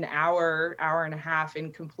an hour and a half in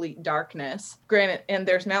complete darkness. Granted, and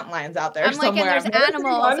there's mountain lions out there somewhere. And there's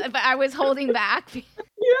animals, but I was holding back.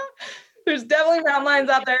 There's definitely mountain lions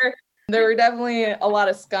out there. There were definitely a lot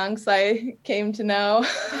of skunks, I came to know.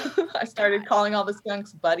 I started calling all the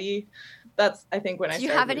skunks buddy. That's, I think, when I started.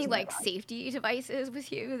 Do you have any safety devices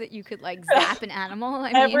with you that you could zap an animal?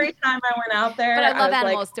 Every time I went out there. But I love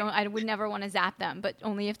animals. I would never want to zap them, but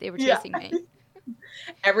only if they were chasing me.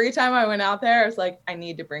 Every time I went out there, I was like, I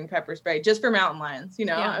need to bring pepper spray just for mountain lions.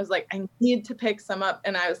 I was like, I need to pick some up.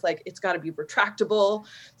 And I was like, it's got to be retractable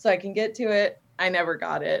so I can get to it. I never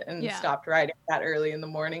got it and stopped riding that early in the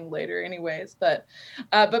morning later anyways. But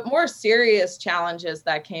more serious challenges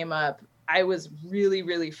that came up, I was really,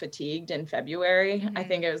 really fatigued in February. I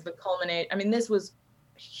think it was the culminate. I mean, this was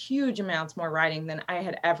huge amounts more riding than I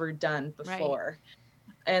had ever done before.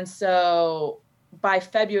 Right. And so by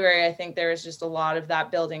February, I think there was just a lot of that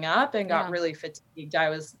building up and got really fatigued. I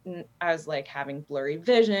was like having blurry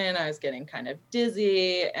vision. I was getting kind of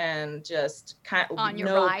dizzy and just kind of on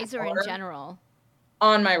your rides or in general?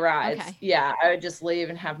 On my rides. Okay. Yeah. I would just leave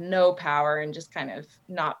and have no power and just kind of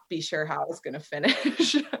not be sure how I was going to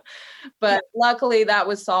finish. But luckily that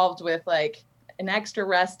was solved with an extra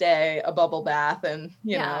rest day, a bubble bath, and,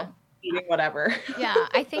 eating whatever. Yeah.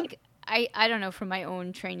 I think, I don't know, from my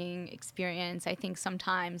own training experience, I think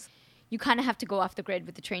sometimes you kind of have to go off the grid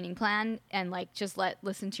with the training plan and just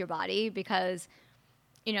listen to your body because,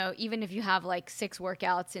 even if you have 6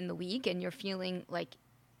 workouts in the week and you're feeling like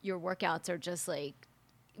your workouts are just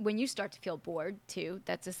when you start to feel bored too,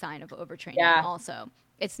 that's a sign of overtraining also.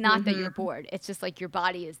 It's not that you're bored. It's just your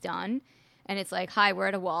body is done and it's hi, we're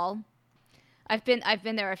at a wall. I've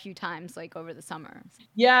been there a few times over the summer.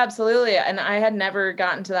 Yeah, absolutely. And I had never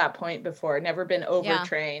gotten to that point before, never been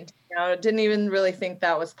overtrained. Didn't even really think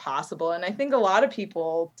that was possible. And I think a lot of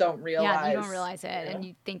people don't realize. Yeah, you don't realize it and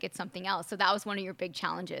you think it's something else. So that was one of your big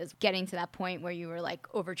challenges, getting to that point where you were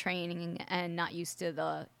overtraining and not used to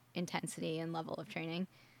the intensity and level of training.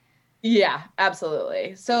 Yeah,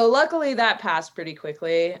 absolutely. So luckily that passed pretty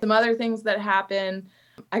quickly. Some other things that happened,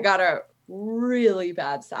 I got a really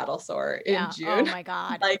bad saddle sore in June. Oh my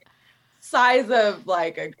God. Size of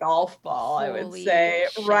a golf ball, I would say,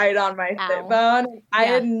 right on my sit bone.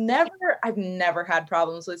 I've never had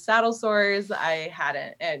problems with saddle sores. I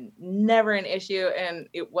hadn't, and never an issue. And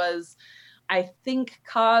it was, I think,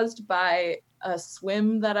 caused by a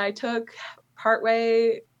swim that I took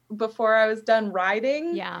partway before I was done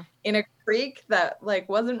riding in a creek that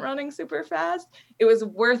wasn't running super fast. It was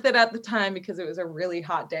worth it at the time because it was a really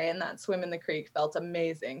hot day and that swim in the creek felt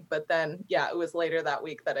amazing. But then, it was later that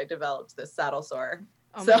week that I developed this saddle sore.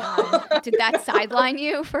 Oh my God. Did that sideline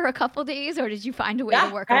you for a couple days or did you find a way to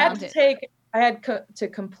work around it? I had to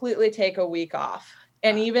completely take a week off.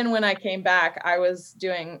 And even when I came back, I was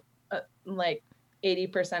doing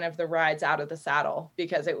 80% of the rides out of the saddle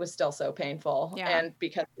because it was still so painful and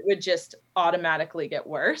because it would just automatically get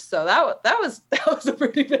worse. So that was a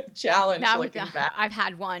pretty big challenge looking back. I've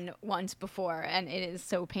had one once before and it is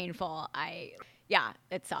so painful.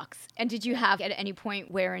 It sucks. And did you have at any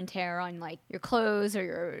point wear and tear on your clothes or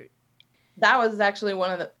your... That was actually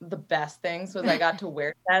one of the best things was I got to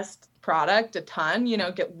wear test product a ton,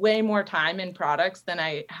 get way more time in products than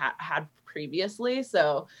I had previously.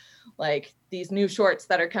 So these new shorts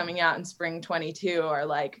that are coming out in spring 22 are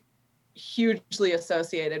hugely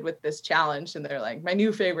associated with this challenge, and they're like my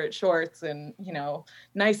new favorite shorts, and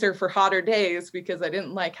nicer for hotter days because I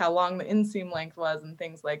didn't like how long the inseam length was and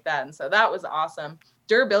things like that. And so that was awesome.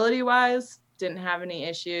 Durability wise, didn't have any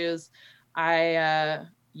issues. I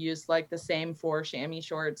used like the same 4 chamois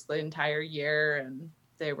shorts the entire year, and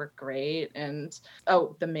they were great. And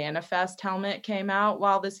the Manifest helmet came out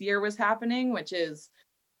while this year was happening, which is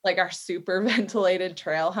like our super ventilated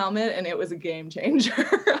trail helmet, and it was a game changer.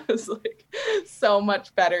 I was like so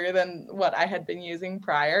much better than what I had been using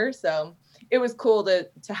prior. So it was cool to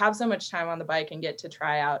have so much time on the bike and get to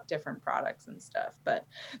try out different products and stuff. But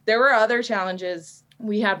there were other challenges.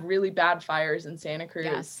 We had really bad fires in Santa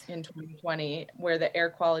Cruz in 2020 where the air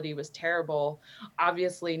quality was terrible.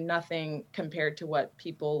 Obviously nothing compared to what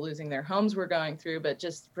people losing their homes were going through, but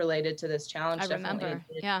just related to this challenge. I remember.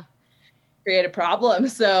 Yeah. Create a problem.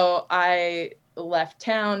 So I left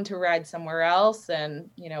town to ride somewhere else, and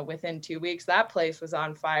within 2 weeks that place was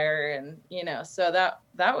on fire, and so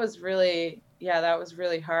that was really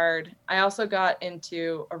hard. I also got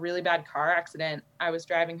into a really bad car accident. I was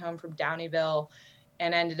driving home from Downeyville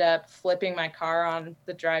and ended up flipping my car on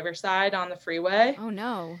the driver's side on the freeway. Oh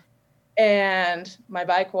no. And my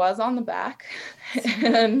bike was on the back.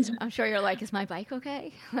 And I'm sure you're like, is my bike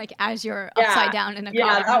okay? Like as you're upside down in a car.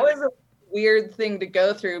 Yeah, that was a weird thing to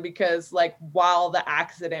go through because like while the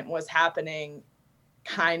accident was happening,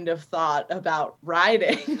 kind of thought about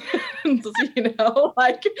riding.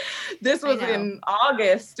 Like this was in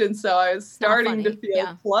August, and so I was starting to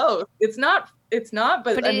feel close. It's not,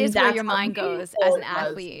 but it is where your mind goes as an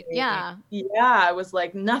athlete. Yeah, I was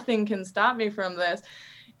like, nothing can stop me from this.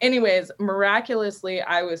 Anyways, miraculously,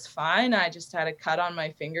 I was fine. I just had a cut on my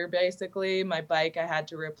finger, basically. My bike, I had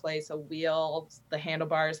to replace a wheel, the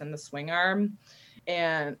handlebars, and the swing arm.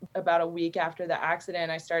 And about a week after the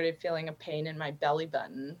accident, I started feeling a pain in my belly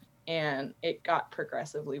button, and it got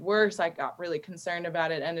progressively worse. I got really concerned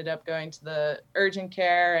about it, ended up going to the urgent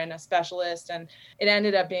care and a specialist, and it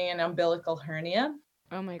ended up being an umbilical hernia.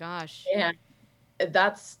 Oh my gosh. And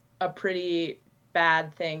that's a pretty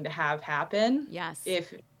bad thing to have happen. Yes.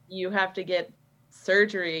 If you have to get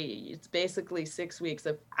surgery, it's basically 6 weeks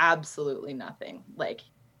of absolutely nothing, like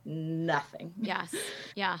nothing. Yes.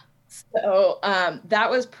 Yeah. So that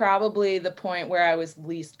was probably the point where I was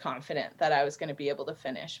least confident that I was going to be able to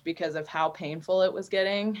finish because of how painful it was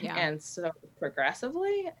getting. Yeah. And so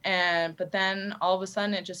progressively. But then all of a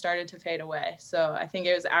sudden it just started to fade away. So I think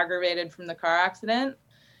it was aggravated from the car accident.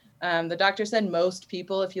 The doctor said most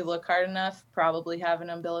people, if you look hard enough, probably have an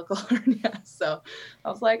umbilical hernia. So I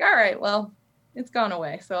was like, all right, well, it's gone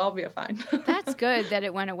away, so I'll be fine. That's good that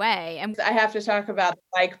it went away. And I have to talk about the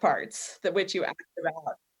bike parts, which you asked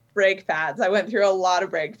about. Brake pads. I went through a lot of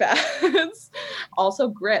brake pads. Also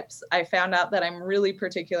grips. I found out that I'm really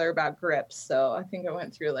particular about grips. So I think I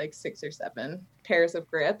went through like 6 or 7 pairs of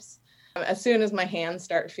grips. As soon as my hands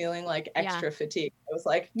start feeling like extra fatigue, I was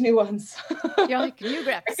like, new ones. You're like, new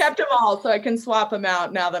grips. I kept them all so I can swap them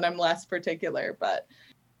out now that I'm less particular.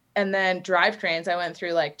 And then drivetrains, I went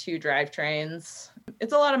through like 2 drivetrains.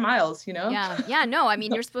 It's a lot of miles, Yeah. Yeah. No, I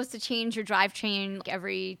mean, you're supposed to change your drivetrain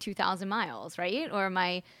every 2,000 miles, right? Or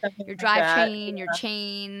your drivetrain, your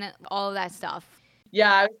chain, all of that stuff.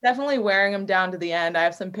 Yeah, I was definitely wearing them down to the end. I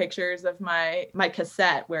have some pictures of my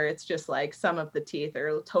cassette where it's just like some of the teeth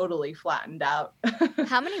are totally flattened out.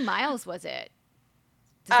 How many miles was it?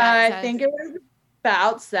 I think it was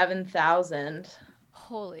about 7,000.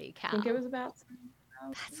 Holy cow. I think it was about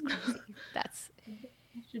That's 7,000. crazy.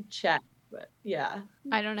 I should check, but yeah.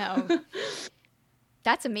 I don't know.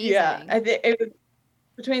 That's amazing. Yeah, I think it was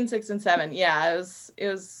between 6 and 7. Yeah, it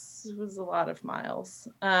was a lot of miles.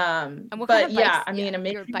 And what kind of bike, amazing.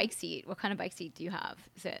 Your bike seat, what kind of bike seat do you have?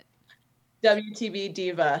 Is it WTB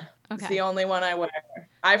Diva? Okay. It's the only one I wear.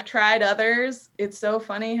 I've tried others. It's so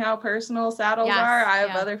funny how personal saddles are. I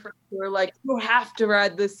have other friends who are like, you have to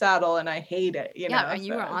ride this saddle, and I hate it. And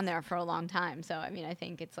you were on there for a long time. So, I mean, I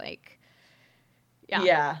think it's like,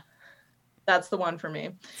 yeah, that's the one for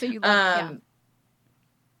me. So you and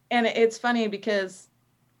it's funny because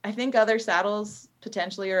I think other saddles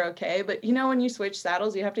potentially are okay, but when you switch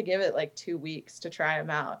saddles, you have to give it like 2 weeks to try them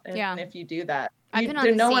out. And if you do that, I've been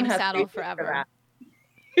on the same saddle forever.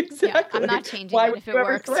 Exactly. Yeah, I'm not changing it if it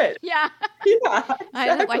works. Yeah.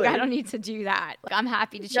 Exactly. I don't need to do that. Like, I'm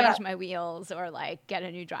happy to change my wheels or like get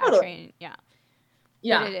a new drivetrain. Yeah.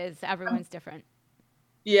 But it is. Everyone's different.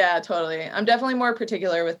 Yeah, totally. I'm definitely more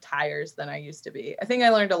particular with tires than I used to be. I think I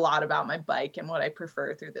learned a lot about my bike and what I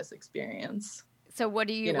prefer through this experience. So what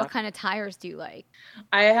kind of tires do you like?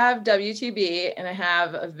 I have WTB and I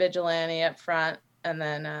have a Vigilante up front and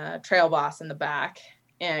then a Trail Boss in the back.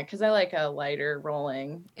 and because I like a lighter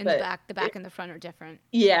rolling. In the back and the front are different.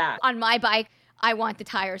 Yeah. On my bike, I want the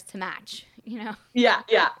tires to match, you know? Yeah,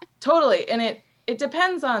 totally. And it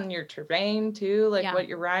depends on your terrain too, like what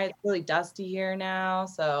you ride. It's really dusty here now,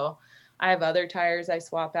 so I have other tires I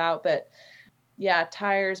swap out. But yeah,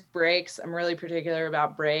 tires, brakes. I'm really particular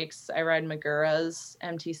about brakes. I ride Magura's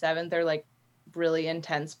MT7. They're like really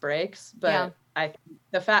intense brakes, but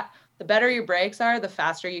the better your brakes are, the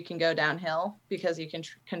faster you can go downhill because you can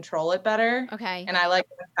control it better. Okay. And I like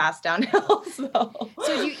going fast downhill. So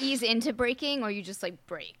do you ease into braking or you just like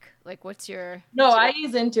brake? Like what's your... No, I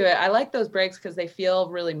ease into it. I like those brakes because they feel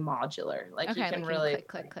really modular. Like you can really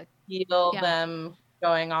click. feel them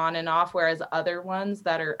going on and off, whereas other ones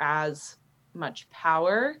that are as much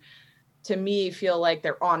power to me feel like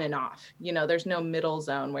they're on and off. You know, there's no middle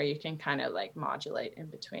zone where you can kind of like modulate in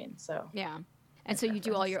between. So yeah. And so you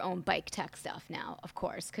do all your own bike tech stuff now, of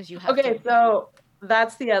course, because you have so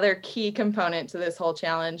that's the other key component to this whole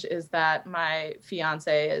challenge is that my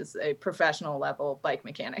fiance is a professional level bike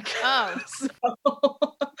mechanic. Oh. So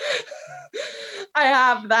I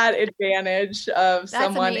have that advantage of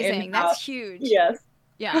someone amazing. in That's huge. Yes.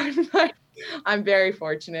 Yeah. I'm very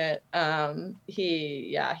fortunate.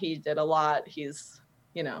 He did a lot. He's,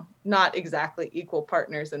 you know, not exactly equal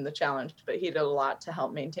partners in the challenge, but he did a lot to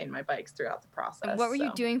help maintain my bikes throughout the process. And what were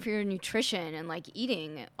you doing for your nutrition and like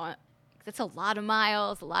eating? That's a lot of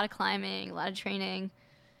miles, a lot of climbing, a lot of training.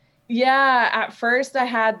 Yeah, at first I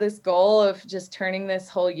had this goal of just turning this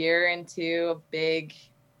whole year into a big,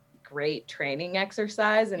 great training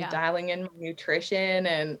exercise and dialing in my nutrition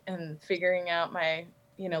and figuring out my,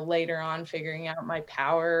 you know, later on figuring out my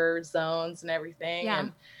power zones and everything. Yeah.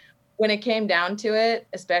 And when it came down to it,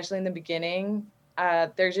 especially in the beginning,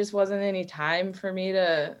 there just wasn't any time for me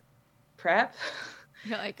to prep.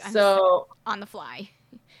 You're like, I'm so on the fly.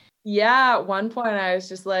 Yeah, at one point I was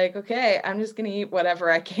just like, okay, I'm just going to eat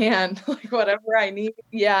whatever I can, like whatever I need.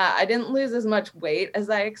 Yeah, I didn't lose as much weight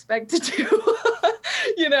as I expected to,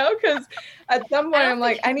 you know, because at some point I'm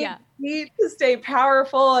like, I need to eat to stay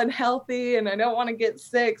powerful and healthy and I don't want to get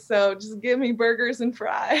sick. So just give me burgers and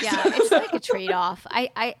fries. Yeah, it's like a trade-off.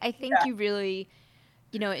 I think you really,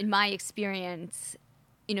 you know, in my experience,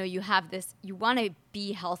 you know, you have this, you want to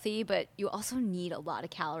be healthy, but you also need a lot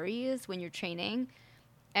of calories when you're training.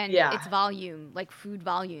 And it's volume, like food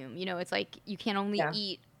volume. You know, it's like you can only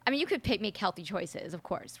eat. I mean, you could make healthy choices, of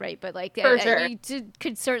course, right? But like, you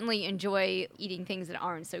could certainly enjoy eating things that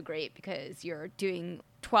aren't so great because you're doing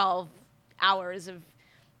 12 hours of,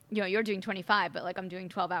 you know, you're doing 25, but like I'm doing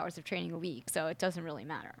 12 hours of training a week, so it doesn't really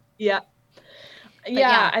matter. Yeah,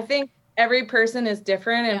 I think every person is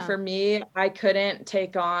different, and for me, I couldn't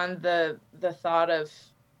take on the thought of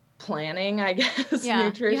planning, I guess.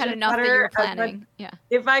 Nutrition. You had enough that you were planning.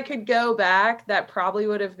 If I could go back, that probably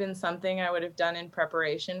would have been something I would have done in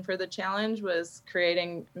preparation for the challenge, was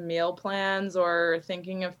creating meal plans or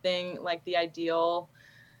thinking of like the ideal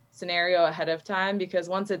scenario ahead of time, because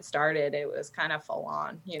once it started, it was kind of full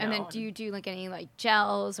on, you know. And then do you do like any like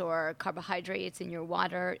gels or carbohydrates in your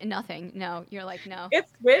water? Nothing. No, you're like, no.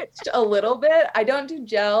 It's switched a little bit. I don't do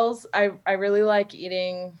gels. I really like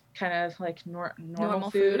eating kind of like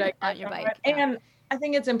normal food on your bike. And I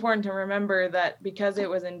think it's important to remember that because it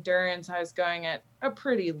was endurance, I was going at a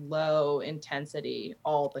pretty low intensity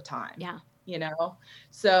all the time. Yeah. You know,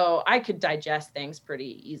 so I could digest things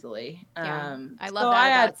pretty easily. I love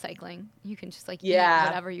that about cycling. You can just like eat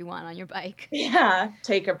whatever you want on your bike. Yeah,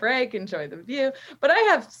 take a break, enjoy the view. But I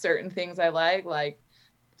have certain things I like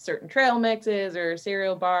certain trail mixes or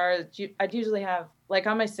cereal bars. I'd usually have, like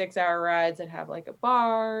on my 6-hour rides, I'd have like a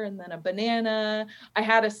bar and then a banana. I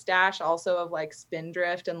had a stash also of like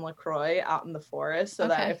Spindrift and LaCroix out in the forest so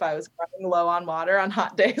that if I was running low on water on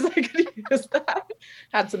hot days, I could use that.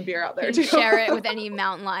 Had some beer out there too. Share it with any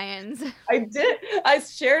mountain lions. I did. I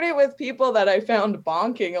shared it with people that I found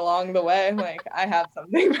bonking along the way. I'm like, I have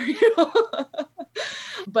something for you.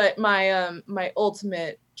 But my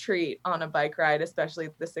ultimate treat on a bike ride, especially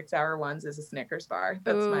the 6-hour ones, is a Snickers bar.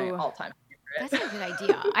 That's my all-time favorite. That's a good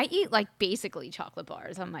idea. I eat like basically chocolate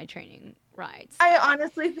bars on my training rides. I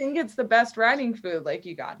honestly think it's the best riding food. Like,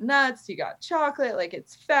 you got nuts, you got chocolate, like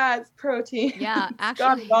it's fat, it's protein. Yeah, it's actually.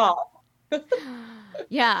 got it all.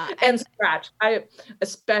 Yeah. And Scratch.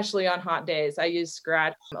 Especially on hot days, I use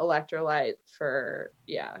Scratch electrolyte for,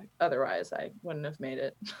 otherwise I wouldn't have made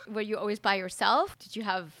it. Were you always by yourself?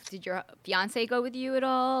 Did your fiance go with you at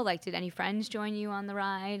all? Like, did any friends join you on the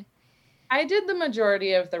ride? I did the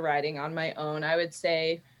majority of the riding on my own. I would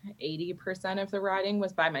say 80% of the riding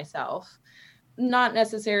was by myself. Not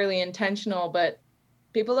necessarily intentional, but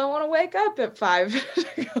people don't want to wake up at 5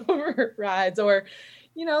 to go for rides, or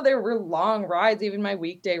there were long rides. Even my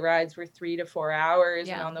weekday rides were 3 to 4 hours.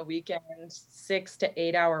 Yeah. And on the weekend, 6 to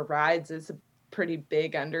 8 hour rides is a pretty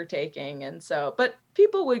big undertaking. And so, but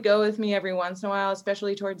people would go with me every once in a while,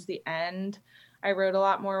 especially towards the end. I rode a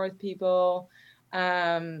lot more with people.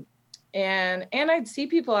 And I'd see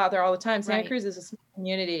people out there all the time. Santa Cruz is a small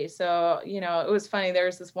community. So, it was funny. There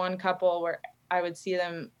was this one couple where I would see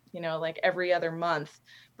them, like every other month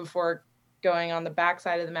before going on the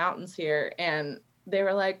backside of the mountains here. And they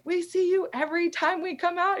were like, we see you every time we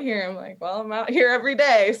come out here. I'm like, well, I'm out here every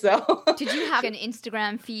day. So did you have an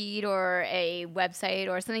Instagram feed or a website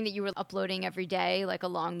or something that you were uploading every day, like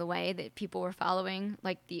along the way that people were following,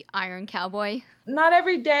 like the Iron Cowboy? Not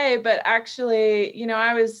every day, but actually,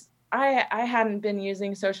 I hadn't been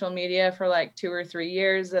using social media for like 2 or 3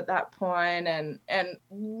 years at that point, and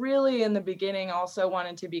really in the beginning also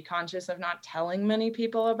wanted to be conscious of not telling many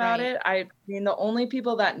people about it. I mean, the only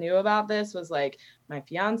people that knew about this was like my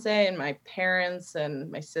fiance and my parents and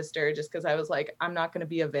my sister, just because I was like, I'm not going to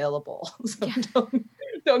be available, so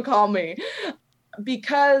don't call me,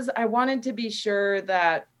 because I wanted to be sure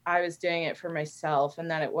that I was doing it for myself and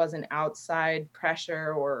that it wasn't outside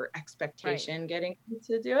pressure or expectation getting me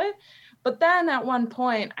to do it. But then at one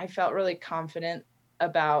point I felt really confident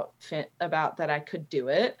about that I could do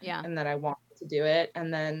it and that I wanted to do it.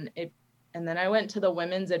 And then I went to the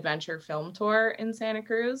Women's Adventure Film Tour in Santa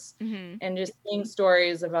Cruz, and just seeing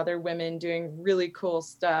stories of other women doing really cool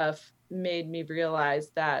stuff made me realize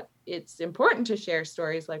that it's important to share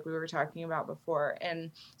stories like we were talking about before.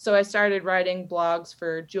 And so I started writing blogs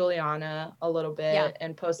for Juliana a little bit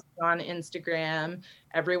and posting on Instagram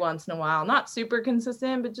every once in a while, not super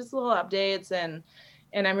consistent, but just little updates. And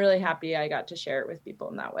I'm really happy I got to share it with people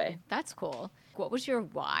in that way. That's cool. What was your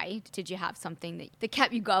why? Did you have something that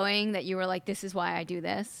kept you going, that you were like, this is why I do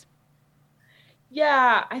this?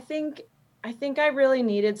 Yeah, I think I really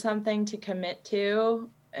needed something to commit to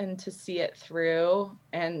and to see it through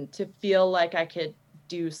and to feel like I could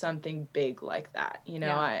do something big like that.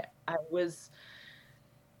 I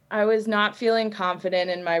was not feeling confident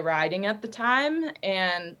in my riding at the time,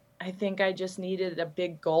 and I think I just needed a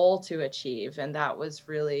big goal to achieve, and that was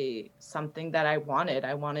really something that I wanted.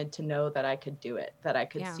 I wanted to know that I could do it, that I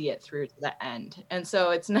could see it through to the end. And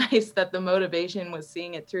so it's nice that the motivation was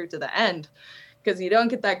seeing it through to the end, because you don't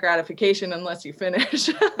get that gratification unless you finish.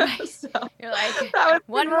 Right. So you're like,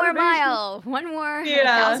 one more mile,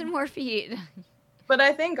 1,000 more feet. But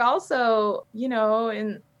I think also,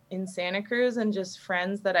 in Santa Cruz and just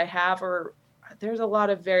friends that I have, there's a lot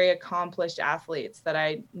of very accomplished athletes that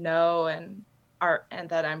I know and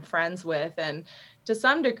that I'm friends with. And to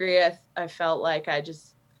some degree, I felt like I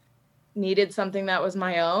just needed something that was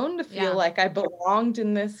my own to feel like I belonged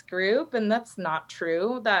in this group. And that's not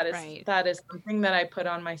true. That is something that I put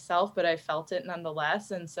on myself, but I felt it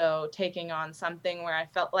nonetheless. And so taking on something where I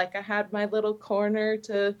felt like I had my little corner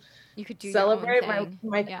to celebrate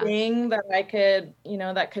my thing that I could,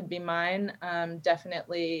 that could be mine,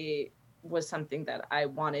 definitely was something that I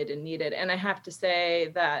wanted and needed. And I have to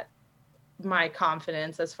say that my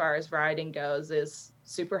confidence as far as riding goes is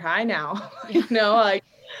super high now.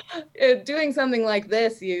 Doing something like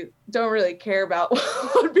this, you don't really care about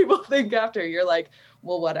what people think after. You're like,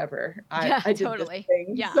 well, whatever. I did totally. This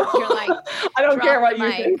thing. Yeah. So you're like, I don't care what you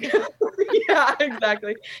think. Yeah,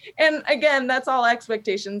 exactly. And again, that's all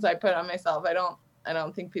expectations I put on myself. I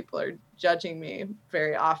don't think people are judging me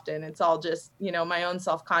very often. It's all just, my own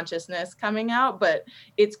self-consciousness coming out. But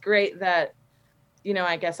it's great that,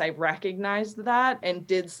 I guess I recognized that and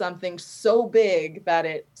did something so big that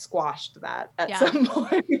it squashed that at some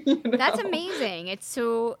point. That's amazing. It's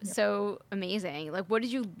so amazing. Like, what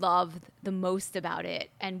did you love the most about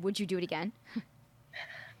it? And would you do it again?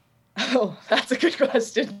 Oh, that's a good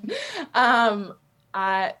question.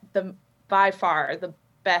 By far, the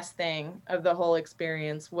best thing of the whole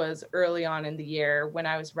experience was early on in the year when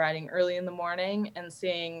I was riding early in the morning and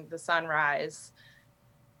seeing the sunrise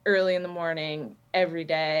early in the morning every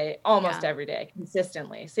day, almost every day,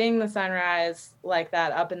 consistently. Seeing the sunrise like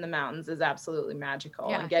that up in the mountains is absolutely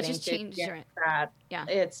magical. And getting to experience that,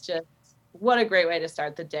 it's just, what a great way to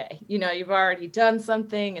start the day. You've already done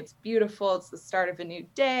something. It's beautiful. It's the start of a new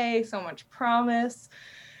day. So much promise.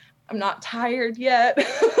 I'm not tired yet.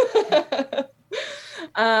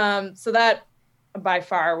 So that by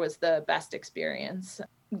far was the best experience.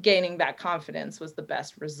 Gaining that confidence was the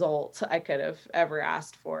best result I could have ever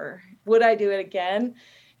asked for. Would I do it again?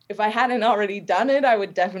 If I hadn't already done it, I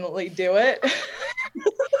would definitely do it.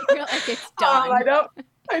 You're like, it's done.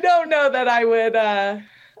 I don't know that I would.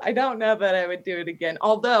 I don't know that I would do it again.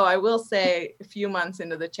 Although I will say, a few months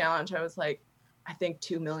into the challenge, I was like, I think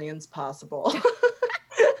 2 million's possible.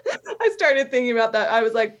 I started thinking about that. I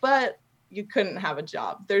was like, but you couldn't have a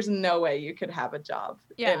job. There's no way you could have a job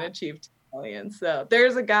and achieve 2 million. So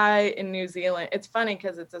there's a guy in New Zealand. It's funny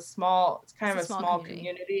because it's kind of a small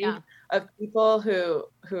community of people who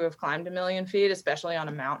have climbed 1 million feet, especially on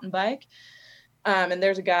a mountain bike. And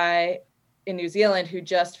there's a guy in New Zealand who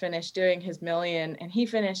just finished doing his 1 million, and he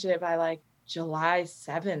finished it by like July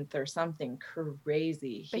 7th or something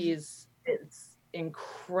crazy. It's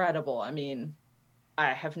incredible. I mean,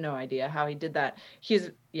 I have no idea how he did that.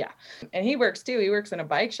 And he works too. He works in a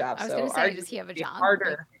bike shop. I was going to say, does he have a job?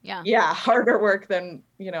 Harder. Harder work than,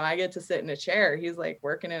 I get to sit in a chair. He's like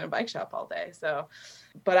working in a bike shop all day. So,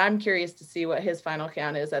 but I'm curious to see what his final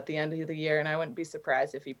count is at the end of the year. And I wouldn't be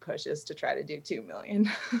surprised if he pushes to try to do 2 million.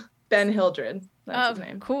 Ben Hildred. That's his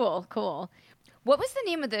name. Cool. What was the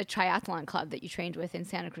name of the triathlon club that you trained with in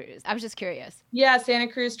Santa Cruz? I was just curious. Yeah, Santa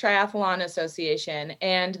Cruz Triathlon Association.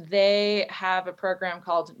 And they have a program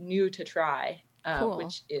called New to Try,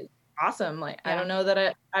 which is awesome. Like, I don't know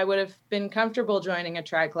that I would have been comfortable joining a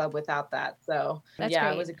tri club without that. So great.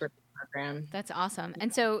 It was a great program. That's awesome.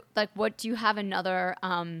 And so like, do you have another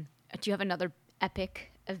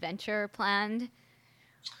epic adventure planned?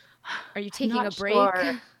 Are you taking a break?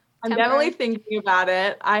 Sure. I'm definitely thinking about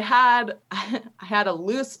it. I had a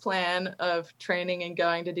loose plan of training and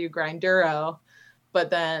going to do Grinduro,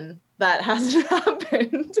 but then that hasn't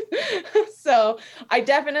happened. So I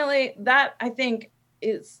think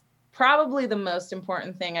is probably the most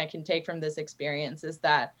important thing I can take from this experience, is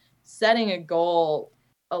that setting a goal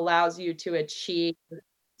allows you to achieve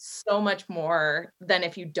so much more than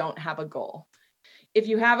if you don't have a goal. If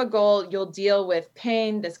you have a goal, you'll deal with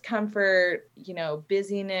pain, discomfort,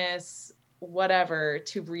 busyness, whatever,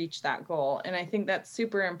 to reach that goal. And I think that's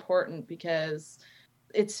super important, because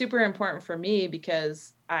it's super important for me,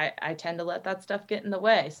 because I tend to let that stuff get in the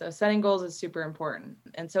way. So setting goals is super important.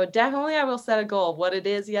 And so definitely I will set a goal. What it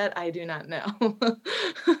is yet, I do not know.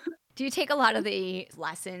 Do you take a lot of the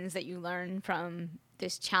lessons that you learn from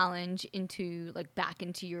this challenge back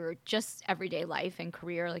into your just everyday life and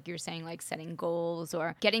career, like you're saying, like setting goals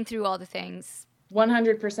or getting through all the things?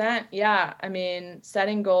 100%. Yeah. I mean,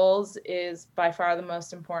 setting goals is by far the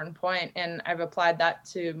most important point. And I've applied that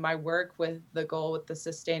to my work with the goal with the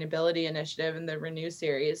sustainability initiative and the Renew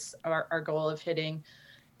series. Our goal of hitting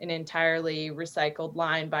an entirely recycled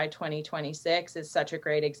line by 2026 is such a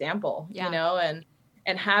great example,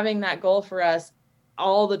 and having that goal for us,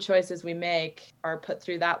 all the choices we make are put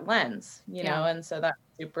through that lens, and so that's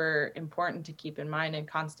super important to keep in mind and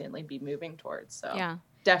constantly be moving towards. So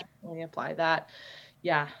definitely apply that.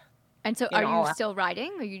 Yeah. And so are you still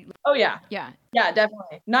riding? Oh, yeah. Yeah. Yeah,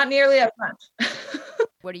 definitely. Not nearly as much.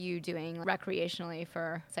 What are you doing recreationally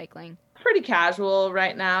for cycling? Pretty casual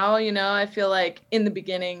right now. I feel like in the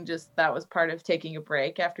beginning, just that was part of taking a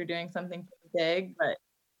break after doing something big. But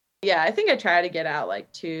yeah, I think I try to get out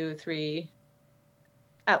like 2-3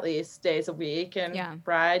 at least days a week and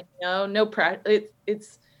ride, no pressure.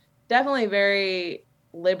 It's definitely very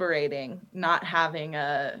liberating not having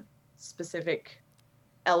a specific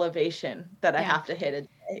elevation that I have to hit a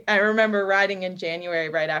day. I remember riding in January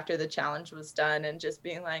right after the challenge was done and just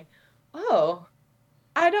being like, oh,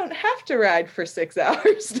 I don't have to ride for 6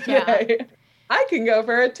 hours today. Yeah. I can go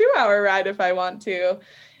for a 2-hour ride if I want to.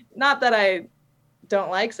 Not that I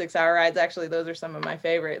don't like 6-hour rides. Actually, those are some of my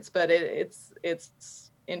favorites, but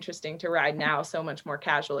it's interesting to ride now so much more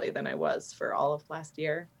casually than I was for all of last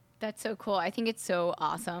year. That's so cool. I think it's so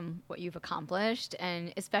awesome what you've accomplished,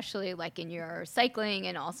 and especially like in your cycling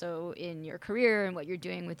and also in your career and what you're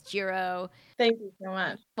doing with Giro. Thank you so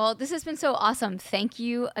much. Well, this has been so awesome. Thank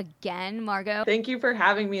you again, Margot. Thank you for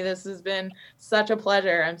having me. This has been such a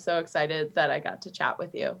pleasure. I'm so excited that I got to chat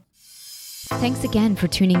with you. Thanks again for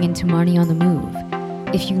tuning in to Marnie on the Move.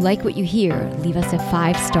 If you like what you hear, leave us a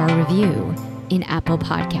 5-star review in Apple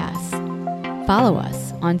Podcasts. Follow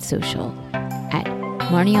us on social at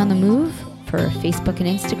Marnie on the Move for Facebook and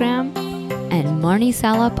Instagram, and Marnie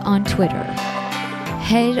Salop on Twitter.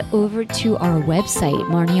 Head over to our website,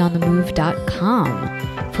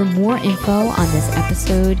 marnieonthemove.com, for more info on this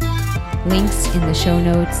episode, links in the show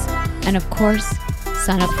notes, and of course,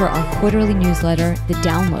 sign up for our quarterly newsletter, The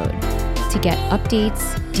Download, to get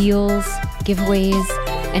updates, deals, giveaways,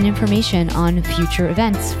 and information on future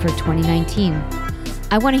events for 2019.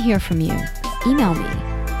 I want to hear from you. Email me,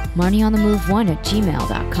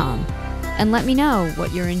 marnieonthemove1@gmail.com, and let me know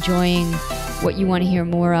what you're enjoying, what you want to hear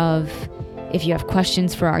more of. If you have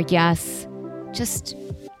questions for our guests, just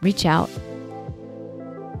reach out.